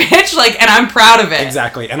nightmare, bitch, like, and I'm proud of it.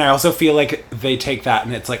 Exactly. And I also feel like they take that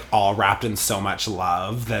and it's, like, all wrapped in so much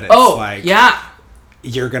love that it's like,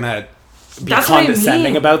 you're gonna be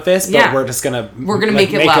condescending about this, but we're just gonna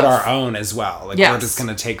make it our own as well. Like, we're just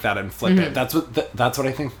gonna take that and flip it. That's what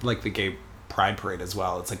I think, like, the gay Pride Parade as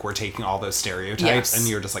well. It's like we're taking all those stereotypes and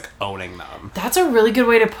you're just, like, owning them. That's a really good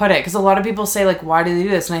way to put it, because a lot of people say, like, why do they do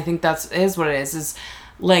this? And I think is what it is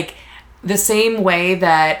like the same way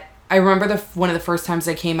that I remember one of the first times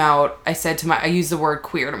I came out, I used the word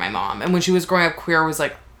queer to my mom, and when she was growing up, queer was,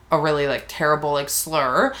 like, a really, like, terrible, like,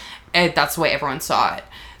 slur, and that's the way everyone saw it.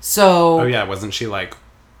 So wasn't she like,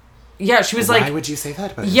 yeah, she was like, why would you say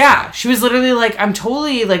that about yourself? Yeah, she was literally like, I'm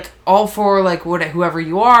totally, like, all for, like, whoever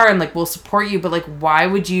you are, and, like, we'll support you, but, like, why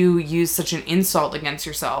would you use such an insult against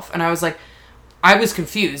yourself? And I was like, I was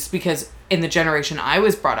confused, because in the generation I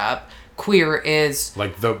was brought up, queer is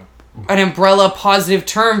like an umbrella positive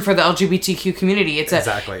term for the LGBTQ community. It's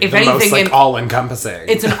most all-encompassing.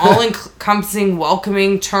 It's an all-encompassing,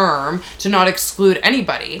 welcoming term to not exclude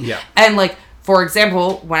anybody. Yeah. And, like, for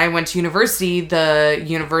example, when I went to university, the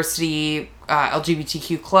university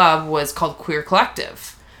LGBTQ club was called Queer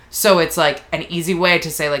Collective. So it's, like, an easy way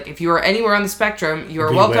to say, like, if you are anywhere on the spectrum, you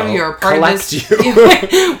are welcome. You're a part of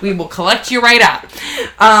this. We will collect you right up.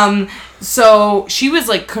 So she was,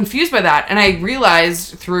 like, confused by that. And I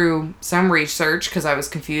realized through some research, because I was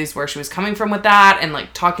confused where she was coming from with that, and,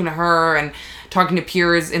 like, talking to her and talking to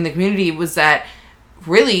peers in the community, was that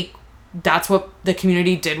really that's what the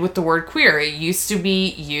community did with the word queer. It used to be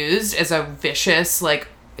used as a vicious, like,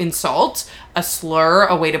 insult, a slur,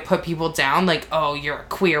 a way to put people down, like, oh, you're a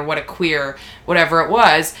queer, what a queer, whatever it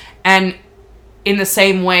was. And in the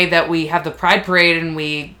same way that we have the Pride Parade and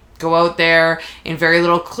we go out there in very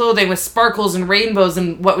little clothing with sparkles and rainbows,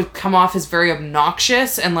 and what would come off as very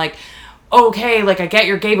obnoxious and, like, okay, like, I get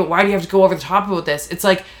you're gay, but why do you have to go over the top about this? It's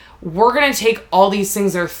like, we're going to take all these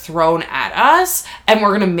things that are thrown at us, and we're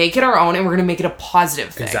going to make it our own, and we're going to make it a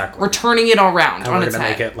positive thing. Exactly. We're turning it all around on its head. We're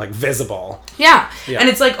going to make it, like, visible. Yeah. And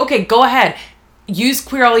it's like, okay, go ahead. Use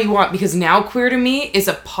queer all you want, because now queer to me is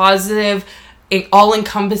a positive,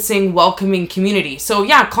 all-encompassing, welcoming community. So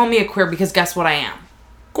yeah, call me a queer because guess what I am?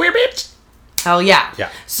 Queer bitch. Hell yeah.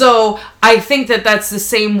 Yeah. So I think that that's the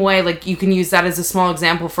same way, like, you can use that as a small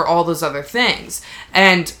example for all those other things.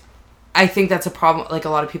 And I think that's a problem. Like, a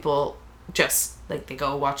lot of people just, like, they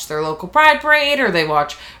go watch their local Pride Parade, or they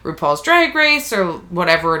watch RuPaul's Drag Race, or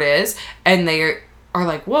whatever it is, and they are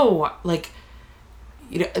like, whoa, like,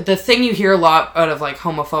 you know, the thing you hear a lot out of, like,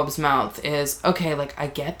 homophobes' mouth is, okay, like, I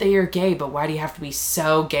get that you're gay, but why do you have to be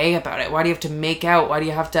so gay about it? Why do you have to make out? Why do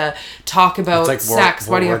you have to talk about sex?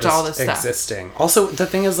 Why do you have to all this stuff? Existing. Also, the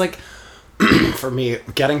thing is, like, for me,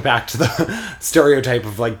 getting back to the stereotype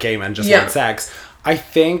of, like, gay men just want sex, I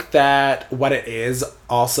think that what it is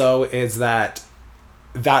also is that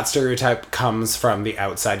stereotype comes from the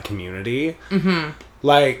outside community. Mm-hmm.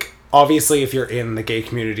 Like, obviously, if you're in the gay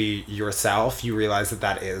community yourself, you realize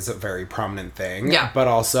that is a very prominent thing. Yeah. But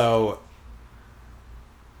also,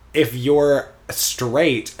 if you're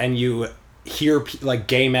straight and you hear, like,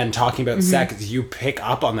 gay men talking about sex, you pick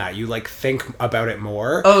up on that. You, like, think about it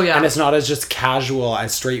more. Oh, yeah. And it's not as just casual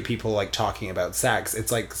as straight people, like, talking about sex.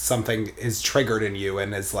 It's, like, something is triggered in you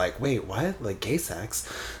and is like, wait, what? Like, gay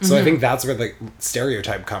sex? So I think that's where the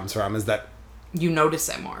stereotype comes from, is that you notice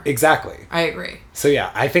it more. Exactly. I agree. So yeah,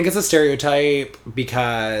 I think it's a stereotype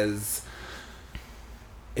because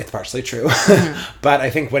it's partially true. But I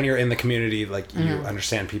think when you're in the community, like, you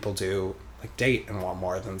understand people do, like, date and want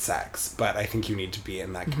more than sex. But I think you need to be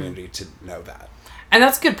in that community to know that. And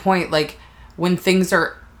that's a good point. Like, when things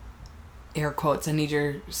are, air quotes, I need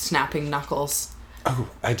your snapping knuckles. Oh,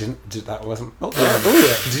 I didn't, that wasn't,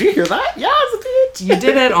 did you hear that? Yeah, it's a bitch. You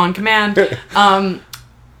did it on command.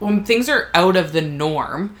 When things are out of the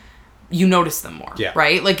norm, you notice them more,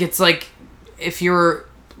 right? Like, it's like if you're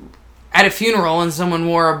at a funeral and someone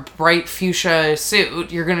wore a bright fuchsia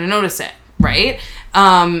suit, you're going to notice it, right?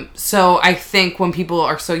 So I think when people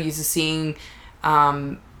are so used to seeing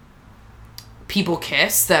people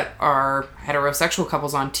kiss that are heterosexual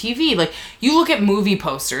couples on TV, like, you look at movie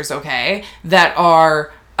posters, okay, that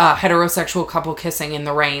are heterosexual couple kissing in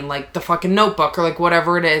the rain, like the fucking Notebook or like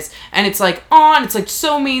whatever it is, and it's like, oh, and it's like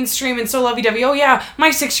so mainstream and so lovey-dovey. Oh yeah, my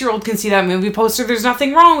 6-year-old can see that movie poster, there's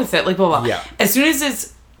nothing wrong with it, like blah blah. Yeah. As soon as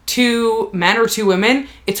it's 2 men or 2 women,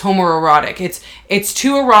 it's homoerotic. It's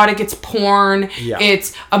too erotic, it's porn,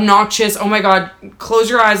 it's obnoxious. Oh my god, close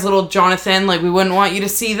your eyes, little Jonathan, like, we wouldn't want you to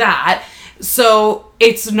see that. So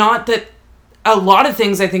it's not that, a lot of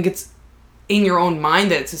things I think it's in your own mind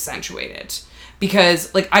that it's accentuated.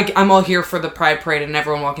 Because, like, I'm all here for the Pride Parade and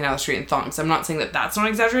everyone walking down the street in thongs. I'm not saying that that's not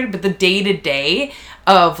exaggerated, but the day-to-day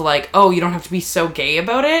of, like, oh, you don't have to be so gay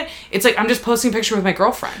about it. It's like, I'm just posting a picture with my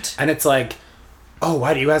girlfriend. And it's like, oh,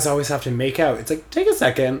 why do you guys always have to make out? It's like, take a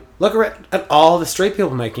second. Look at all the straight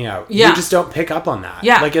people making out. Yeah. You just don't pick up on that.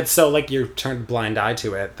 Yeah. Like, it's so, like, you turn a blind eye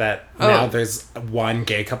to it that now there's one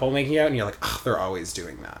gay couple making out and you're like, oh, they're always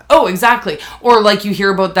doing that. Oh, exactly. Or, like, you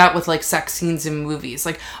hear about that with, like, sex scenes in movies.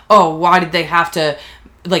 Like, oh, why did they have to,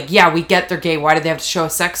 like, yeah, we get they're gay. Why did they have to show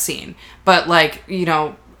a sex scene? But, like, you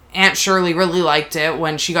know, Aunt Shirley really liked it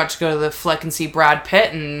when she got to go to the flick and see Brad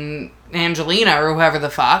Pitt and Angelina or whoever the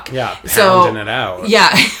fuck. Yeah, pounding it out. Yeah,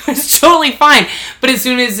 it's totally fine. But as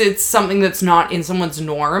soon as it's something that's not in someone's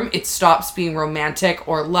norm, it stops being romantic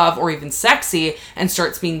or love or even sexy and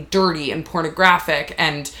starts being dirty and pornographic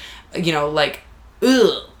and, you know, like,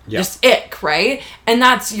 ugh, just ick, right? And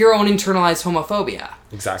that's your own internalized homophobia.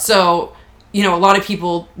 Exactly. So, you know, a lot of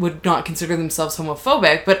people would not consider themselves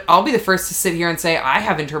homophobic, but I'll be the first to sit here and say I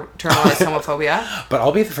have internalized homophobia. But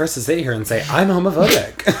I'll be the first to sit here and say I'm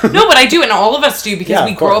homophobic. No, but I do, and all of us do, because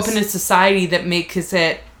we grow course. up in a society that makes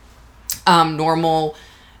it normal,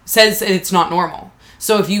 says it's not normal.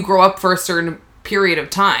 So if you grow up for a certain period of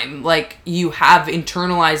time, like, you have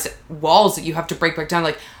internalized walls that you have to break back down,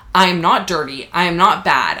 like, I am not dirty. I am not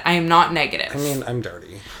bad. I am not negative. I mean, I'm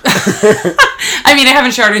dirty. I mean, I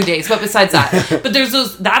haven't showered in days, but besides that. But there's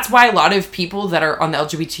those, that's why a lot of people that are on the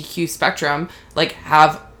LGBTQ spectrum, like,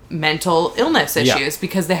 have mental illness issues,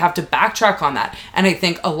 because they have to backtrack on that. And I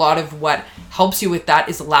think a lot of what helps you with that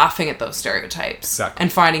is laughing at those stereotypes. Exactly.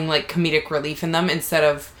 And finding, like, comedic relief in them instead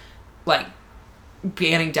of, like,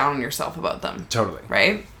 getting down on yourself about them. Totally.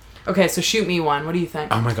 Right? Okay, so shoot me one. What do you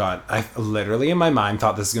think? Oh my god. I literally in my mind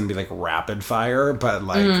thought this was going to be like rapid fire, but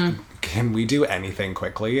like, can we do anything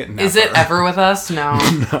quickly? Never. Is it ever with us? No.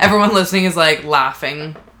 Everyone listening is like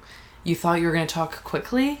laughing. You thought you were going to talk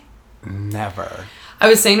quickly? Never. I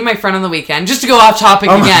was saying to my friend on the weekend, just to go off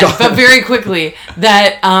topic again, but very quickly,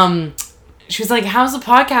 that she was like, how's the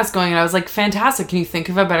podcast going? And I was like, fantastic. Can you think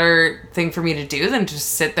of a better thing for me to do than just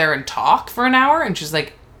sit there and talk for an hour? And she's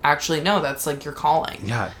like, actually, no, that's like your calling.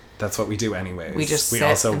 Yeah. That's what we do anyways. We just we sit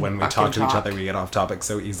also, and when we fucking talk to each talk. other, we get off topic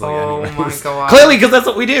so easily Oh anyways. my God. Clearly, because that's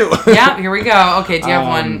what we do. Yeah, here we go. Okay, do you have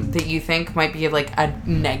one that you think might be like a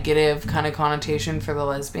negative kind of connotation for the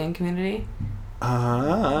lesbian community?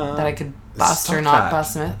 That I could bust or stop not that.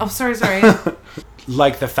 bust myth? Oh, sorry.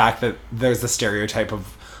 Like the fact that there's a stereotype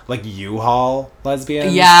of like U-Haul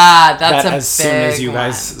lesbians. Yeah, that's that a as soon as big you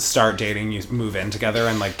guys one. start dating, you move in together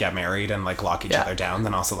and like get married and like lock each Yeah. other down,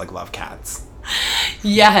 then also like love cats.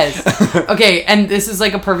 Yes. Okay, and this is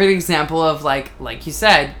like a perfect example of like you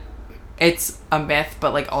said, it's a myth,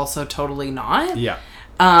 but like also totally not. Yeah.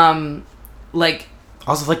 Like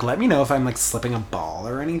Also, like, let me know if I'm like slipping a ball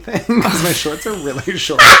or anything because my shorts are really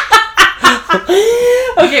short.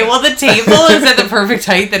 okay, well the table is at the perfect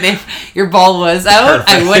height that if your ball was out,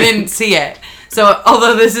 I Perfect. wouldn't see it. So,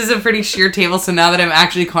 although this is a pretty sheer table, so now that I'm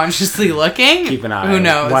actually consciously looking, Keep an eye. who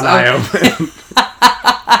knows? One eye open.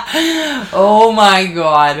 Oh my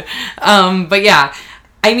God. But yeah,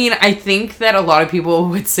 I mean, I think that a lot of people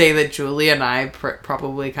would say that Julie and I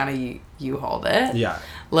probably kind of U-hauled it. Yeah.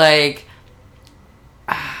 Like,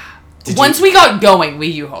 Did once you- we got going, we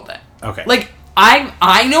U-hauled it. Okay. Like,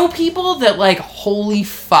 I know people that, like, holy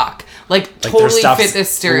fuck, like their totally stuff's fit this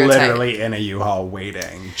stereotype. literally in a U-Haul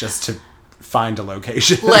waiting just to find a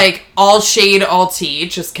location. Like, all shade, all tea.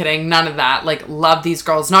 Just kidding. None of that. Like, love these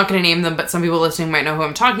girls. Not going to name them, but some people listening might know who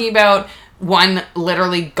I'm talking about. One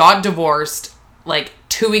literally got divorced. Like,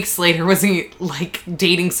 2 weeks later was, like,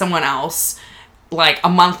 dating someone else. Like, a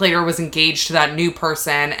month later was engaged to that new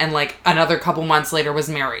person. And, like, another couple months later was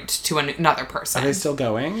married to another person. Are they still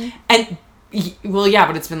going? And, well, yeah,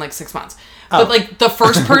 but it's been, like, 6 months. Oh. But, like, the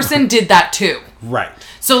first person did that, too. Right.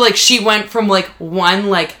 So, like, she went from, like, one,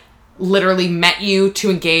 like, literally met you to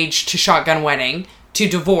engage to shotgun wedding to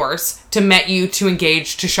divorce to met you to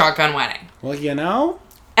engage to shotgun wedding. Well, you know.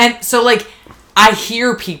 And so, like, I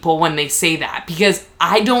hear people when they say that because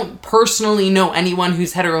I don't personally know anyone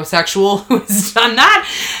who's heterosexual who has done that.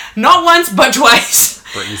 Not once, but twice.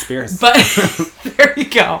 Britney Spears. But there you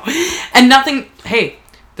go. And nothing, hey,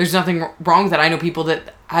 there's nothing wrong with that. I know people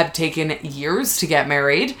that have taken years to get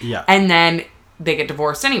married. Yeah. And then they get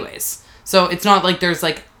divorced anyways. So it's not like there's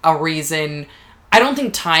like a reason. I don't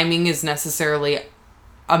think timing is necessarily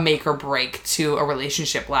a make or break to a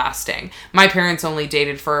relationship lasting. My parents only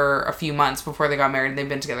dated for a few months before they got married. They've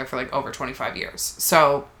been together for like over 25 years.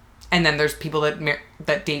 So, and then there's people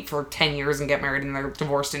that date for 10 years and get married and they're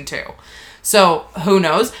divorced in 2. So who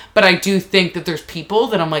knows? But I do think that there's people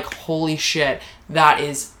that I'm like, holy shit, that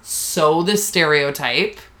is so the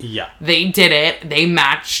stereotype. Yeah. They did it. They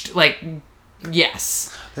matched. Like,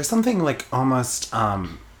 yes. There's something like almost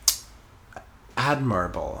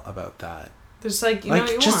admirable about that. There's like, you Like know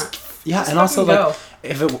what you just want. yeah, Just and also fucking like go.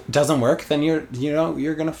 if it doesn't work, then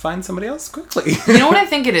you're gonna find somebody else quickly. You know what I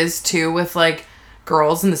think it is too with like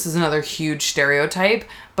girls, and this is another huge stereotype,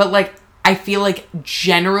 but like I feel like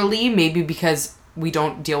generally maybe because we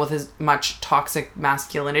don't deal with as much toxic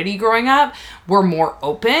masculinity growing up, we're more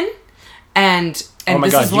open and Oh my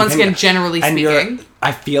this God, is you once can- again generally and speaking.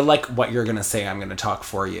 I feel like what you're gonna say, I'm gonna talk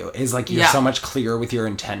for you, is like you're Yeah. so much clearer with your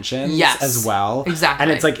intentions Yes, as well. exactly.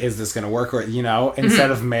 And it's like, is this gonna work? Or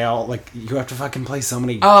instead of male, like you have to fucking play so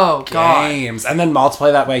many Oh, God. games, and then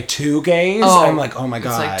multiply that by 2 gays. I'm like, oh my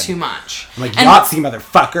God, It's like too much. I'm like And- Yahtzee,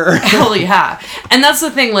 motherfucker. Hell yeah. And that's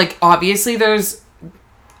the thing, like, obviously there's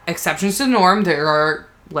exceptions to the norm. There are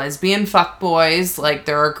lesbian fuckboys. Like,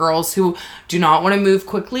 there are girls who do not want to move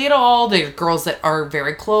quickly at all. There are girls that are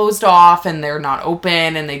very closed off and they're not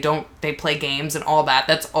open and they play games and all that.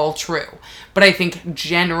 That's all true. But I think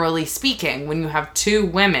generally speaking, when you have 2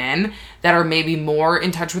 women that are maybe more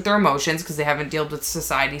in touch with their emotions because they haven't dealt with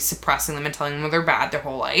society suppressing them and telling them they're bad their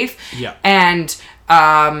whole life. Yeah. And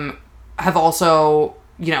have also,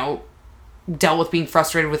 dealt with being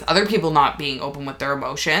frustrated with other people not being open with their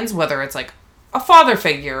emotions, whether it's like a father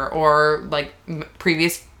figure or like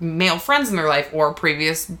previous male friends in their life or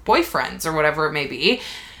previous boyfriends or whatever it may be,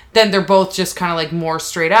 then they're both just kind of like more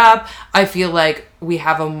straight up. I feel like we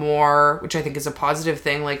have a more, which I think is a positive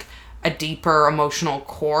thing, like a deeper emotional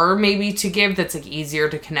core maybe to give that's like easier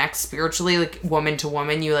to connect spiritually, like woman to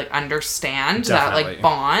woman. You like understand that Definitely. like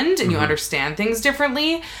bond and you understand things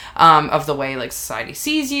differently, of the way like society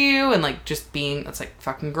sees you and like just being, it's like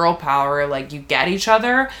fucking girl power, like you get each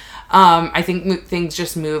other. I think things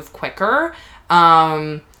just move quicker.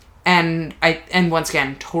 And once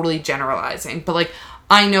again, totally generalizing, but like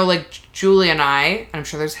I know like Julie and I, and I'm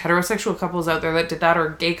sure there's heterosexual couples out there that did that or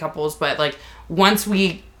gay couples, but like once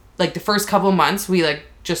we, like the first couple months, we like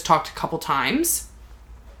just talked a couple times,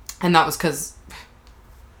 and that was because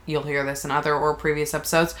you'll hear this in other or previous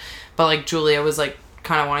episodes, but like Julia was like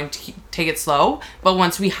kind of wanting to take it slow. But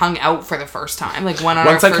once we hung out for the first time, like went on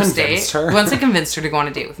Once our I first convinced date, her. once I convinced her to go on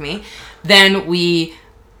a date with me, then we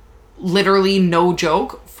literally, no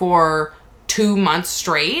joke, for 2 months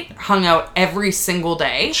straight, hung out every single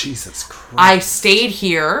day. Jesus Christ. I stayed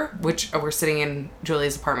here, which we're sitting in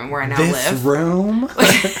Julia's apartment where I now live. room?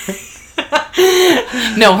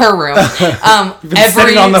 No, her room. You've been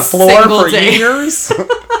sitting on the floor for years?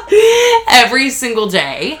 Every single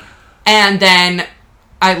day. And then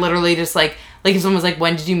I literally just like if someone was like,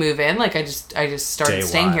 when did you move in? Like I just started Day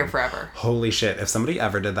staying one. here forever. Holy shit. If somebody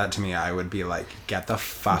ever did that to me, I would be like, get the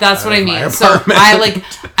fuck That's out what I of my mean. So apartment.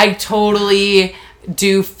 I totally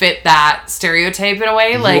do fit that stereotype in a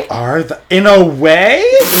way. Like, you are in a way?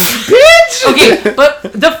 Bitch! okay, but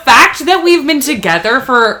the fact that we've been together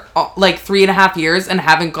for like 3.5 years and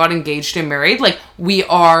haven't got engaged and married, like we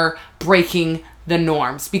are breaking the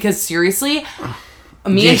norms. Because seriously,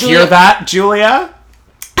 me Do you and Julia, hear that, Julia?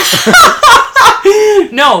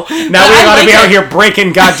 no. Now we gotta be out here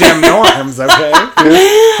breaking goddamn norms, okay?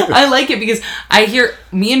 I like it because I hear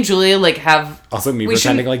me and Julia like have. Also, me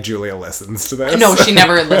pretending like Julia listens to this. No, she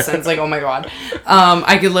never listens. Like, oh my god,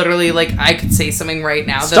 I could literally I could say something right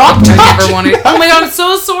now that Stop like, I never touching wanted. Oh my god, I'm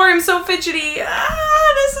so sorry. I'm so fidgety.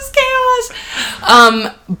 This is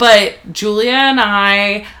chaos. But Julia and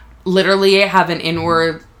I literally have an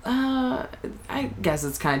inward. I guess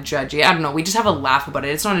it's kind of judgy. I don't know. We just have a laugh about it.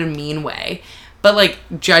 It's not in a mean way. But, like,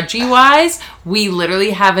 judgy-wise, we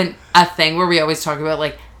literally have a thing where we always talk about,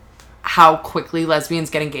 like, how quickly lesbians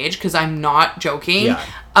get engaged. Because I'm not joking. Yeah.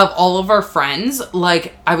 Of all of our friends,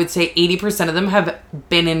 like, I would say 80% of them have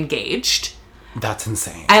been engaged. That's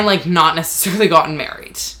insane. And, like, not necessarily gotten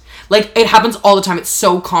married. Like, it happens all the time. It's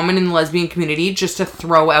so common in the lesbian community just to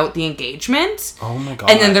throw out the engagement. Oh, my God.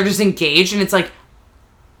 And then they're just engaged. And it's like,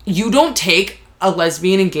 you don't take a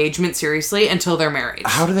lesbian engagement seriously until they're married.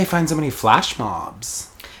 How do they find so many flash mobs?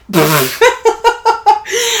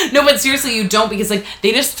 No, but seriously, you don't, because like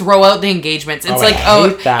they just throw out the engagements. It's I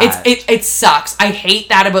hate that. it sucks. I hate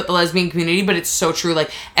that about the lesbian community, but it's so true. Like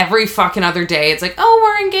every fucking other day, it's like, oh,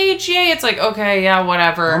 we're engaged, yay! It's like, okay, yeah,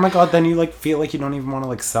 whatever. Oh my god, then you like feel like you don't even want to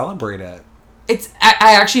like celebrate it.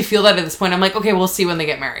 I actually feel that at this point. I'm like, okay, we'll see when they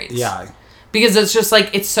get married. Yeah. Because it's just like,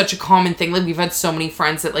 it's such a common thing. Like, we've had so many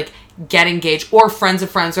friends that, like, get engaged. Or friends of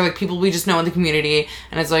friends. Or, like, people we just know in the community.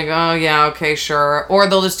 And it's like, oh, yeah, okay, sure. Or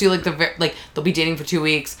they'll just do, like, they'll be dating for 2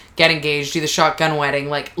 weeks, get engaged, do the shotgun wedding.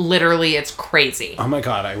 Like, literally, it's crazy. Oh my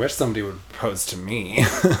god, I wish somebody would propose to me.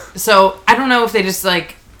 So, I don't know if they just,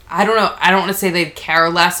 like, I don't know. I don't want to say they care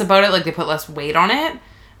less about it. Like, they put less weight on it.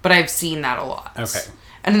 But I've seen that a lot. Okay.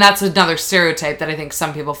 And that's another stereotype that I think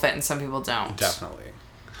some people fit and some people don't. Definitely.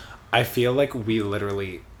 I feel like we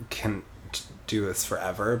literally can do this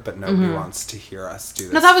forever, but nobody wants to hear us do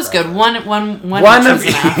this. No, that was forever. good. One One was of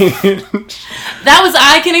enough. each. That was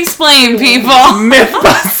I Can Explain, people.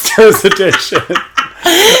 Mythbusters edition.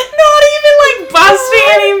 Not even like busting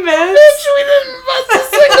any myths. We didn't bust a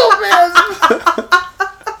single myth.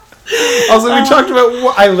 Also, we talked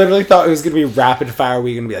about. I literally thought it was gonna be rapid fire.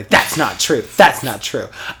 We're gonna be like, "That's not true. That's not true."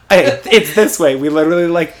 It's this way. We literally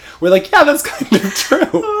we're like, "Yeah, that's kind of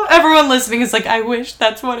true." Everyone listening is like, I wish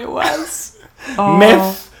that's what it was. Oh,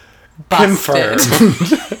 Myth busted. confirmed.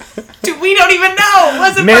 Dude, we don't even know.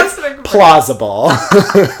 Was it busted or Myth confirmed? plausible.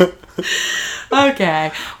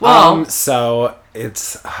 Okay. Well. So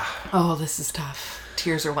it's. Oh, this is tough.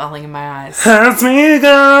 Tears are welling in my eyes. As we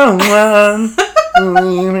go on,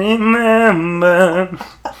 we remember.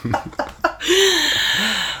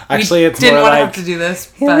 Actually, it's Didn't more want to like. have to do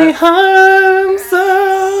this, In but the arms of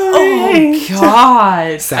oh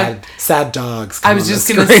god, sad dogs. I was just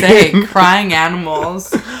gonna say, crying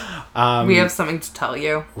animals. We have something to tell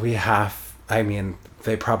you. We have. I mean,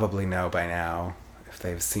 they probably know by now if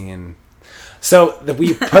they've seen. So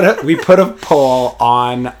we put a poll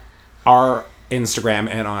on our Instagram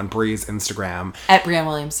and on Bree's Instagram At Brianne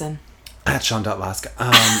Williamson. at Sean.Laska.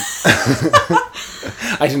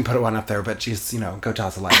 I didn't put one up there, but just, go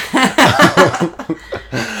toss a like.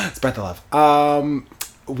 Spread the love.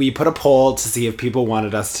 We put a poll to see if people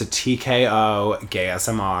wanted us to TKO gay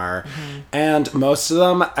SMR. Mm-hmm. And most of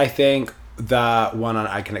them, I think the one on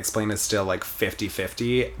I Can Explain is still like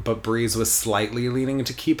 50-50, but Breeze was slightly leaning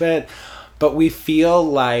to keep it. but we feel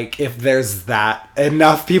like if there's that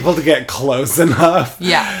enough people to get close enough,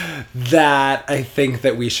 that I think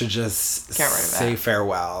that we should just get rid of say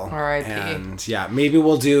farewell. R.I.P. And yeah, maybe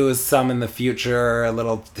we'll do some in the future, a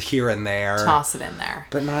little here and there. Toss it in there.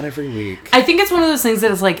 But not every week. I think it's one of those things that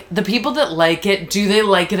is like, the people that like it, do they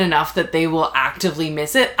like it enough that they will actively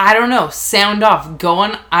miss it? I don't know. Sound off. Go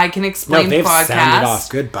on I Can Explain they've podcast. sounded off.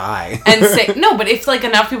 Goodbye. And say, no, but if like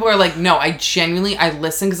enough people are like, no, I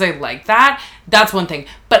listen because I like that, that's one thing.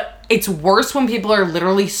 But it's worse when people are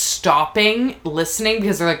literally stopping listening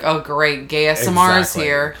because they're like, oh great, gay ASMR is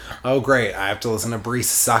here. Oh great, I have to listen to Bree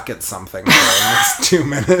suck at something for the next 2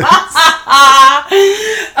 minutes.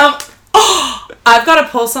 I've got to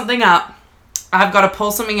pull something up.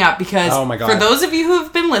 Because oh my God. For those of you who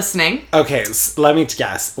have been listening. Okay, let me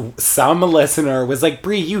guess. Some listener was like,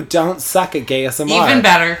 Bree, you don't suck at gay ASMR. Even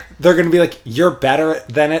better. They're going to be like, you're better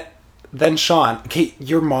than Sean. Okay,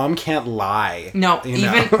 your mom can't lie. No,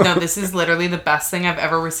 this is literally the best thing I've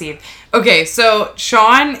ever received. Okay, so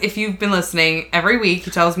Sean, if you've been listening, every week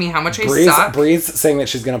he tells me how much I suck. Bree's saying that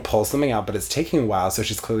she's going to pull something out, but it's taking a while, so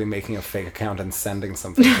she's clearly making a fake account and sending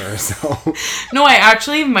something to herself. No, I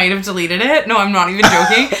actually might have deleted it. No, I'm not even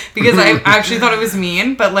joking, because I actually thought it was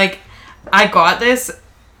mean, but like, I got this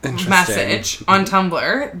message on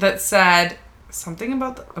Tumblr that said something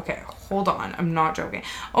about okay, hold on. I'm not joking.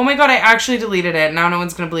 Oh my God, I actually deleted it. Now no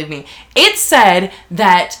one's going to believe me. It said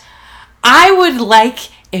that I would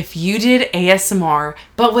like if you did ASMR,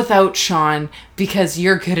 but without Sean, because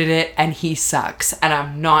you're good at it and he sucks. And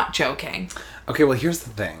I'm not joking. Okay, well, here's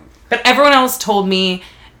the thing. But everyone else told me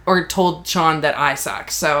or told Sean that I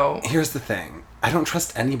suck, so... Here's the thing. I don't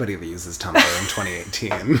trust anybody that uses Tumblr in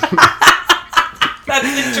 2018. That's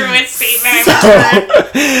the truest statement I've ever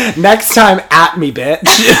heard. Next time, at me, bitch.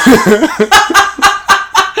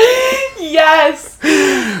 Yes.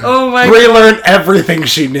 Oh my God. Brie learned everything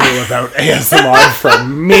she knew about ASMR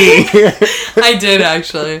from me. I did,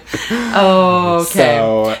 actually. Oh, okay.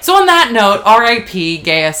 So on that note, R.I.P.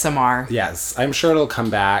 gay ASMR. Yes, I'm sure it'll come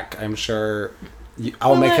back. I'm sure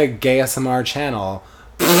I'll make a gay ASMR channel.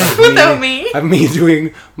 Without me. Of me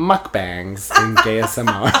doing mukbangs in gay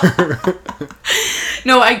ASMR.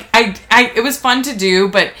 No, I it was fun to do,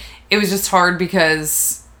 but it was just hard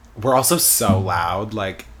because we're also so loud.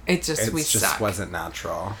 Like we just suck. Wasn't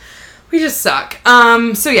natural. We just suck.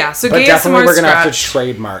 So gay definitely ASMR we're gonna have to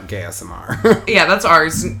trademark gay ASMR. Yeah, that's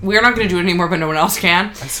ours. We're not gonna do it anymore, but no one else can.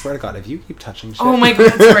 I swear to God, if you keep touching shit. Oh my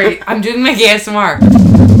God, that's right. I'm doing my gay ASMR.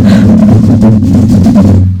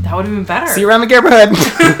 That would have been better. See you around the neighborhood.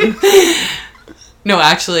 No,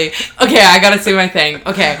 actually. Okay, I gotta say my thing.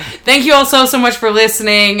 Okay. Thank you all so much for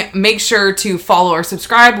listening. Make sure to follow or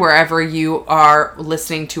subscribe wherever you are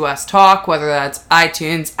listening to us talk, whether that's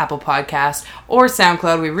iTunes, Apple Podcasts, or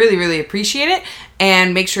SoundCloud. We really, really appreciate it.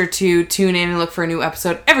 And make sure to tune in and look for a new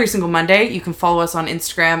episode every single Monday. You can follow us on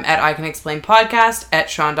Instagram at I Can Explain Podcast, at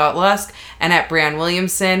Sean.Lusk, and at Brianne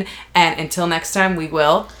Williamson. And until next time, we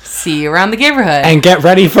will see you around the neighborhood. And get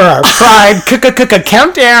ready for our Pride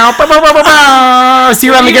countdown. See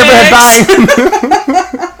you around the neighborhood. Bye.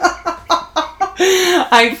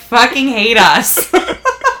 I fucking hate us.